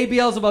 a.k.a.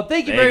 Beelzebub.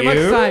 Thank you very much,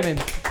 Simon.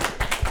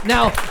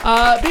 Now,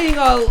 being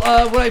what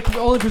I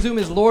only presume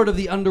is Lord of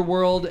the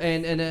Underworld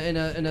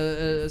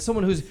and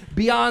someone who's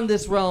beyond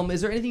this realm,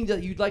 is there anything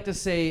that you'd like to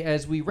say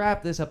as we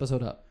wrap this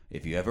episode up?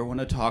 if you ever want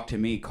to talk to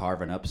me,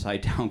 carve an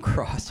upside-down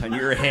cross on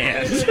your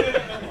hand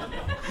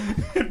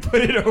and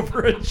put it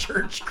over a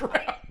church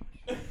crowd.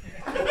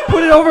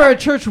 Put it over a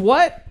church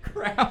what?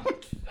 Crowd?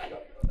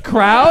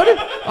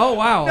 Oh,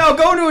 wow. No,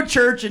 go to a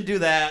church and do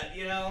that,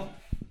 you know?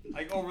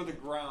 Like over the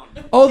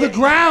ground. Oh, the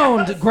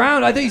ground.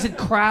 Ground. I thought you said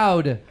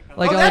crowd.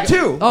 Like, that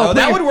too. Oh,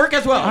 that would work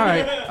as well. All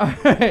right. All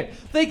right.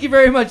 Thank you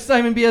very much,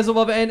 Simon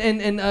Biazalova.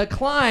 And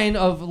Klein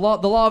of the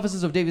law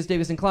offices of Davis,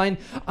 Davis, and Klein.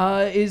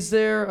 Is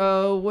there,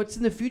 what's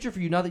in the future for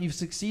you now that you've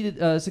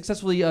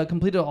successfully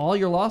completed all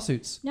your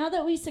lawsuits? Now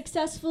that we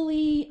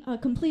successfully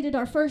completed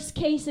our first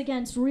case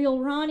against Real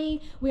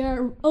Ronnie, we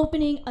are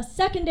opening a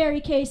secondary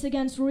case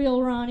against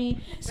Real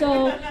Ronnie.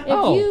 So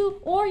if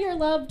you or your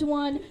loved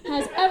one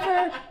has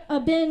ever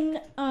been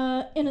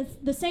in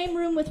the same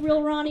room with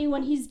Real Ronnie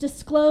when he's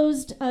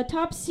disclosed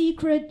top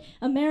secret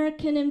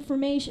American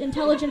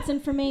intelligence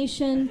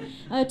information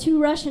to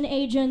Russian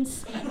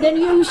agents, then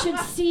you should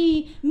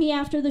see me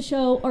after the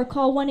show or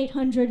call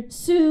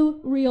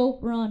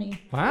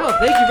 1-800-SUE-REAL-RONNIE. Wow,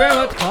 thank you very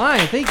much,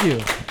 Klein. Thank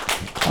you.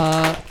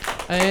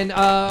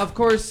 Of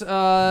course,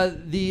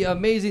 the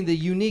amazing, the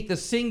unique, the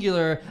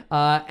singular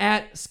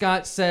at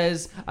Scott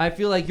Says. I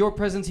feel like your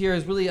presence here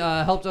has really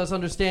helped us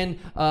understand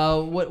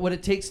what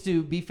it takes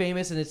to be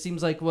famous, and it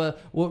seems like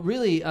what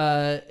really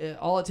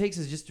all it takes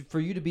is just for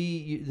you to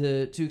be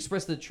to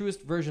express the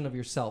truest version of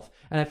yourself.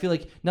 And I feel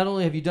like not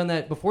only have you done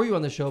that before you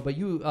on the show, but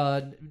you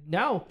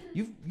now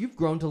you've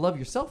grown to love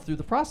yourself through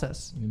the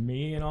process.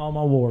 Me and all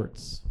my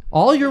warts.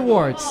 All your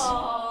warts.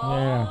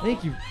 Yeah.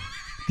 Thank you.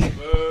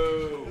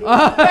 I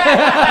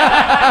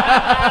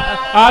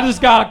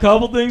just got a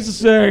couple things to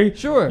say.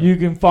 Sure. You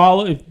can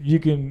follow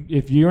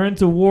if you're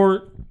into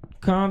wart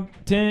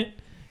content.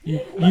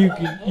 You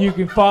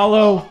can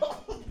follow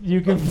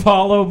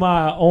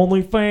my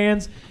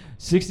OnlyFans.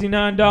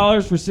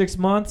 $69 for 6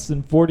 months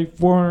and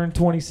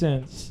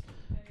 $420.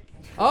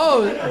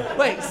 Oh,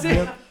 wait,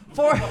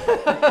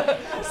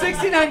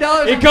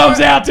 $69. It comes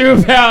out to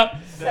about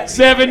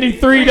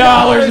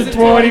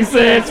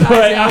 $73.20,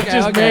 but I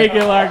just make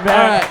it like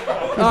that.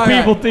 All right.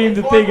 People seem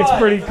to think it's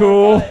pretty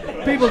cool.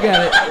 People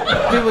get it.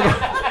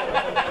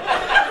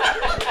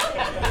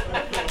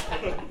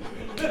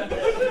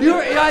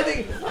 I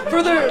think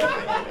further,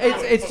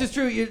 it's just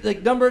true.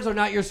 Like numbers are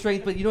not your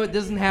strength, but you know it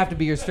doesn't have to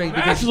be your strength.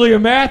 I'm actually a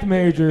math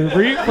major, for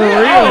real.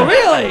 Oh,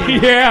 really?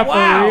 Yeah,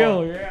 wow. For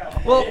real.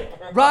 Yeah. Well,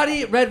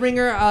 Roddy Red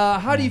Ringer,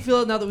 how do you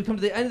feel now that we come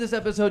to the end of this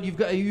episode?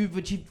 You've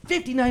achieved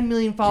 59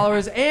 million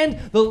followers and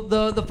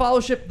the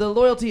followership, the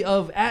loyalty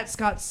of at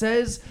Scott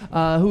Says,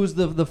 who's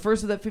the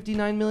first of that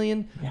 59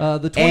 million,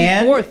 the 24th.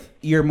 And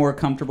you're more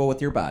comfortable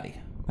with your body.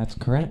 That's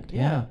correct.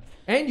 Yeah.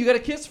 And you got a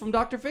kiss from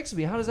Dr.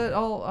 Fixby. How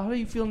do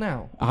you feel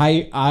now?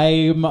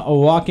 I'm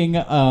walking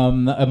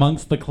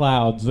amongst the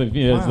clouds,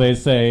 as they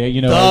say.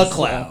 You know, the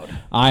cloud.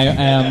 I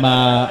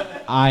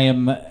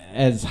am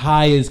as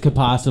high as could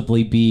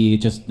possibly be,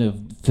 just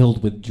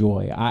filled with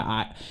joy.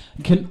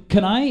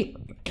 Can I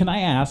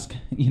ask,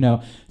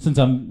 since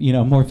I'm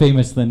more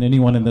famous than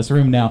anyone in this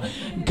room now,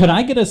 can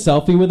I get a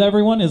selfie with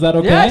everyone? Is that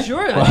okay? Yeah,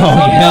 sure. Oh,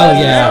 hell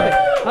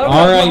yeah.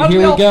 All right,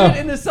 here we go.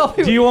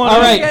 Do you want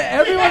all right.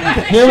 Everyone in the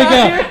Here we shot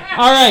go. here?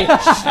 All right.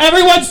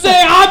 Everyone say,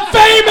 I'm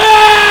famous!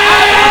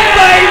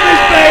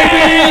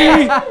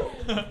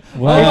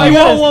 Well, if you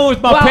want one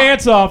with my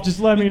pants off,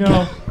 just let me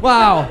know.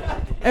 Wow.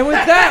 And with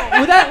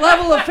that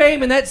level of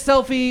fame and that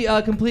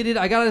selfie completed,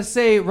 I gotta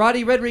say,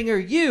 Roddy Red Ringer,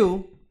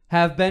 you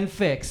have been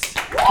fixed.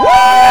 Woo!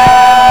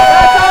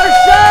 That's our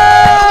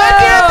show!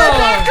 Let's hear it for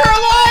Dr.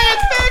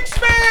 Elias Fix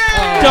Me!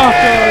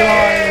 Dr.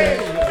 Elias.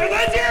 And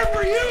let's hear it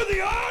for you,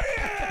 the audience!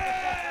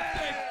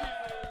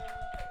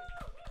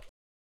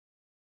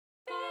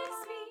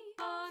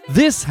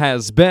 This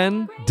has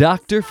been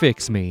Dr.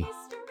 Fix Me.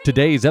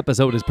 Today's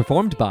episode is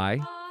performed by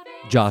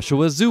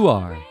Joshua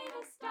Zuar,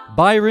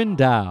 Byron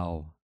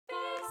Dow,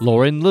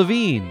 Lauren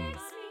Levine,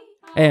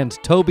 and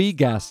Toby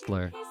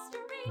Gastler.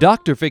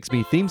 Dr. Fix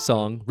Me theme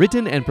song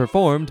written and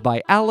performed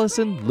by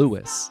Allison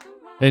Lewis.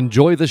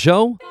 Enjoy the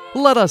show?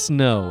 Let us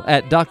know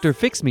at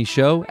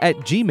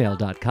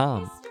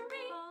drfixmeshow@gmail.com.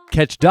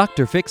 Catch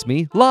Dr. Fix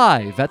Me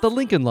live at the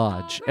Lincoln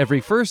Lodge every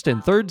first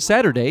and third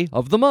Saturday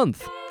of the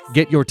month.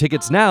 Get your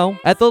tickets now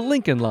at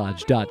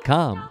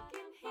thelincolnlodge.com.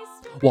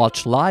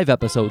 Watch live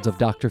episodes of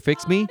Dr.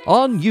 Fix Me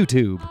on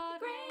YouTube.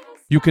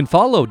 You can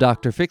follow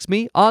Dr. Fix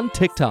Me on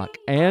TikTok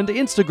and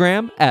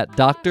Instagram at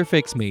Dr.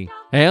 Fix Me,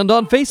 and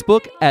on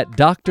Facebook at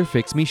Dr.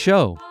 Fix Me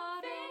Show.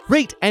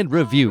 Rate and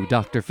review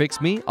Dr.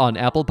 Fix Me on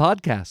Apple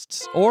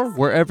Podcasts or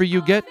wherever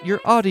you get your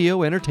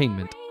audio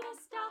entertainment.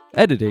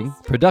 Editing,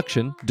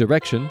 production,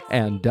 direction,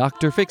 and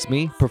Dr. Fix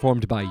Me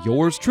performed by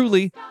yours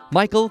truly,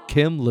 Michael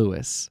Kim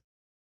Lewis.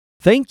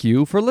 Thank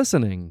you for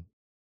listening.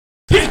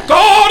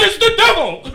 God is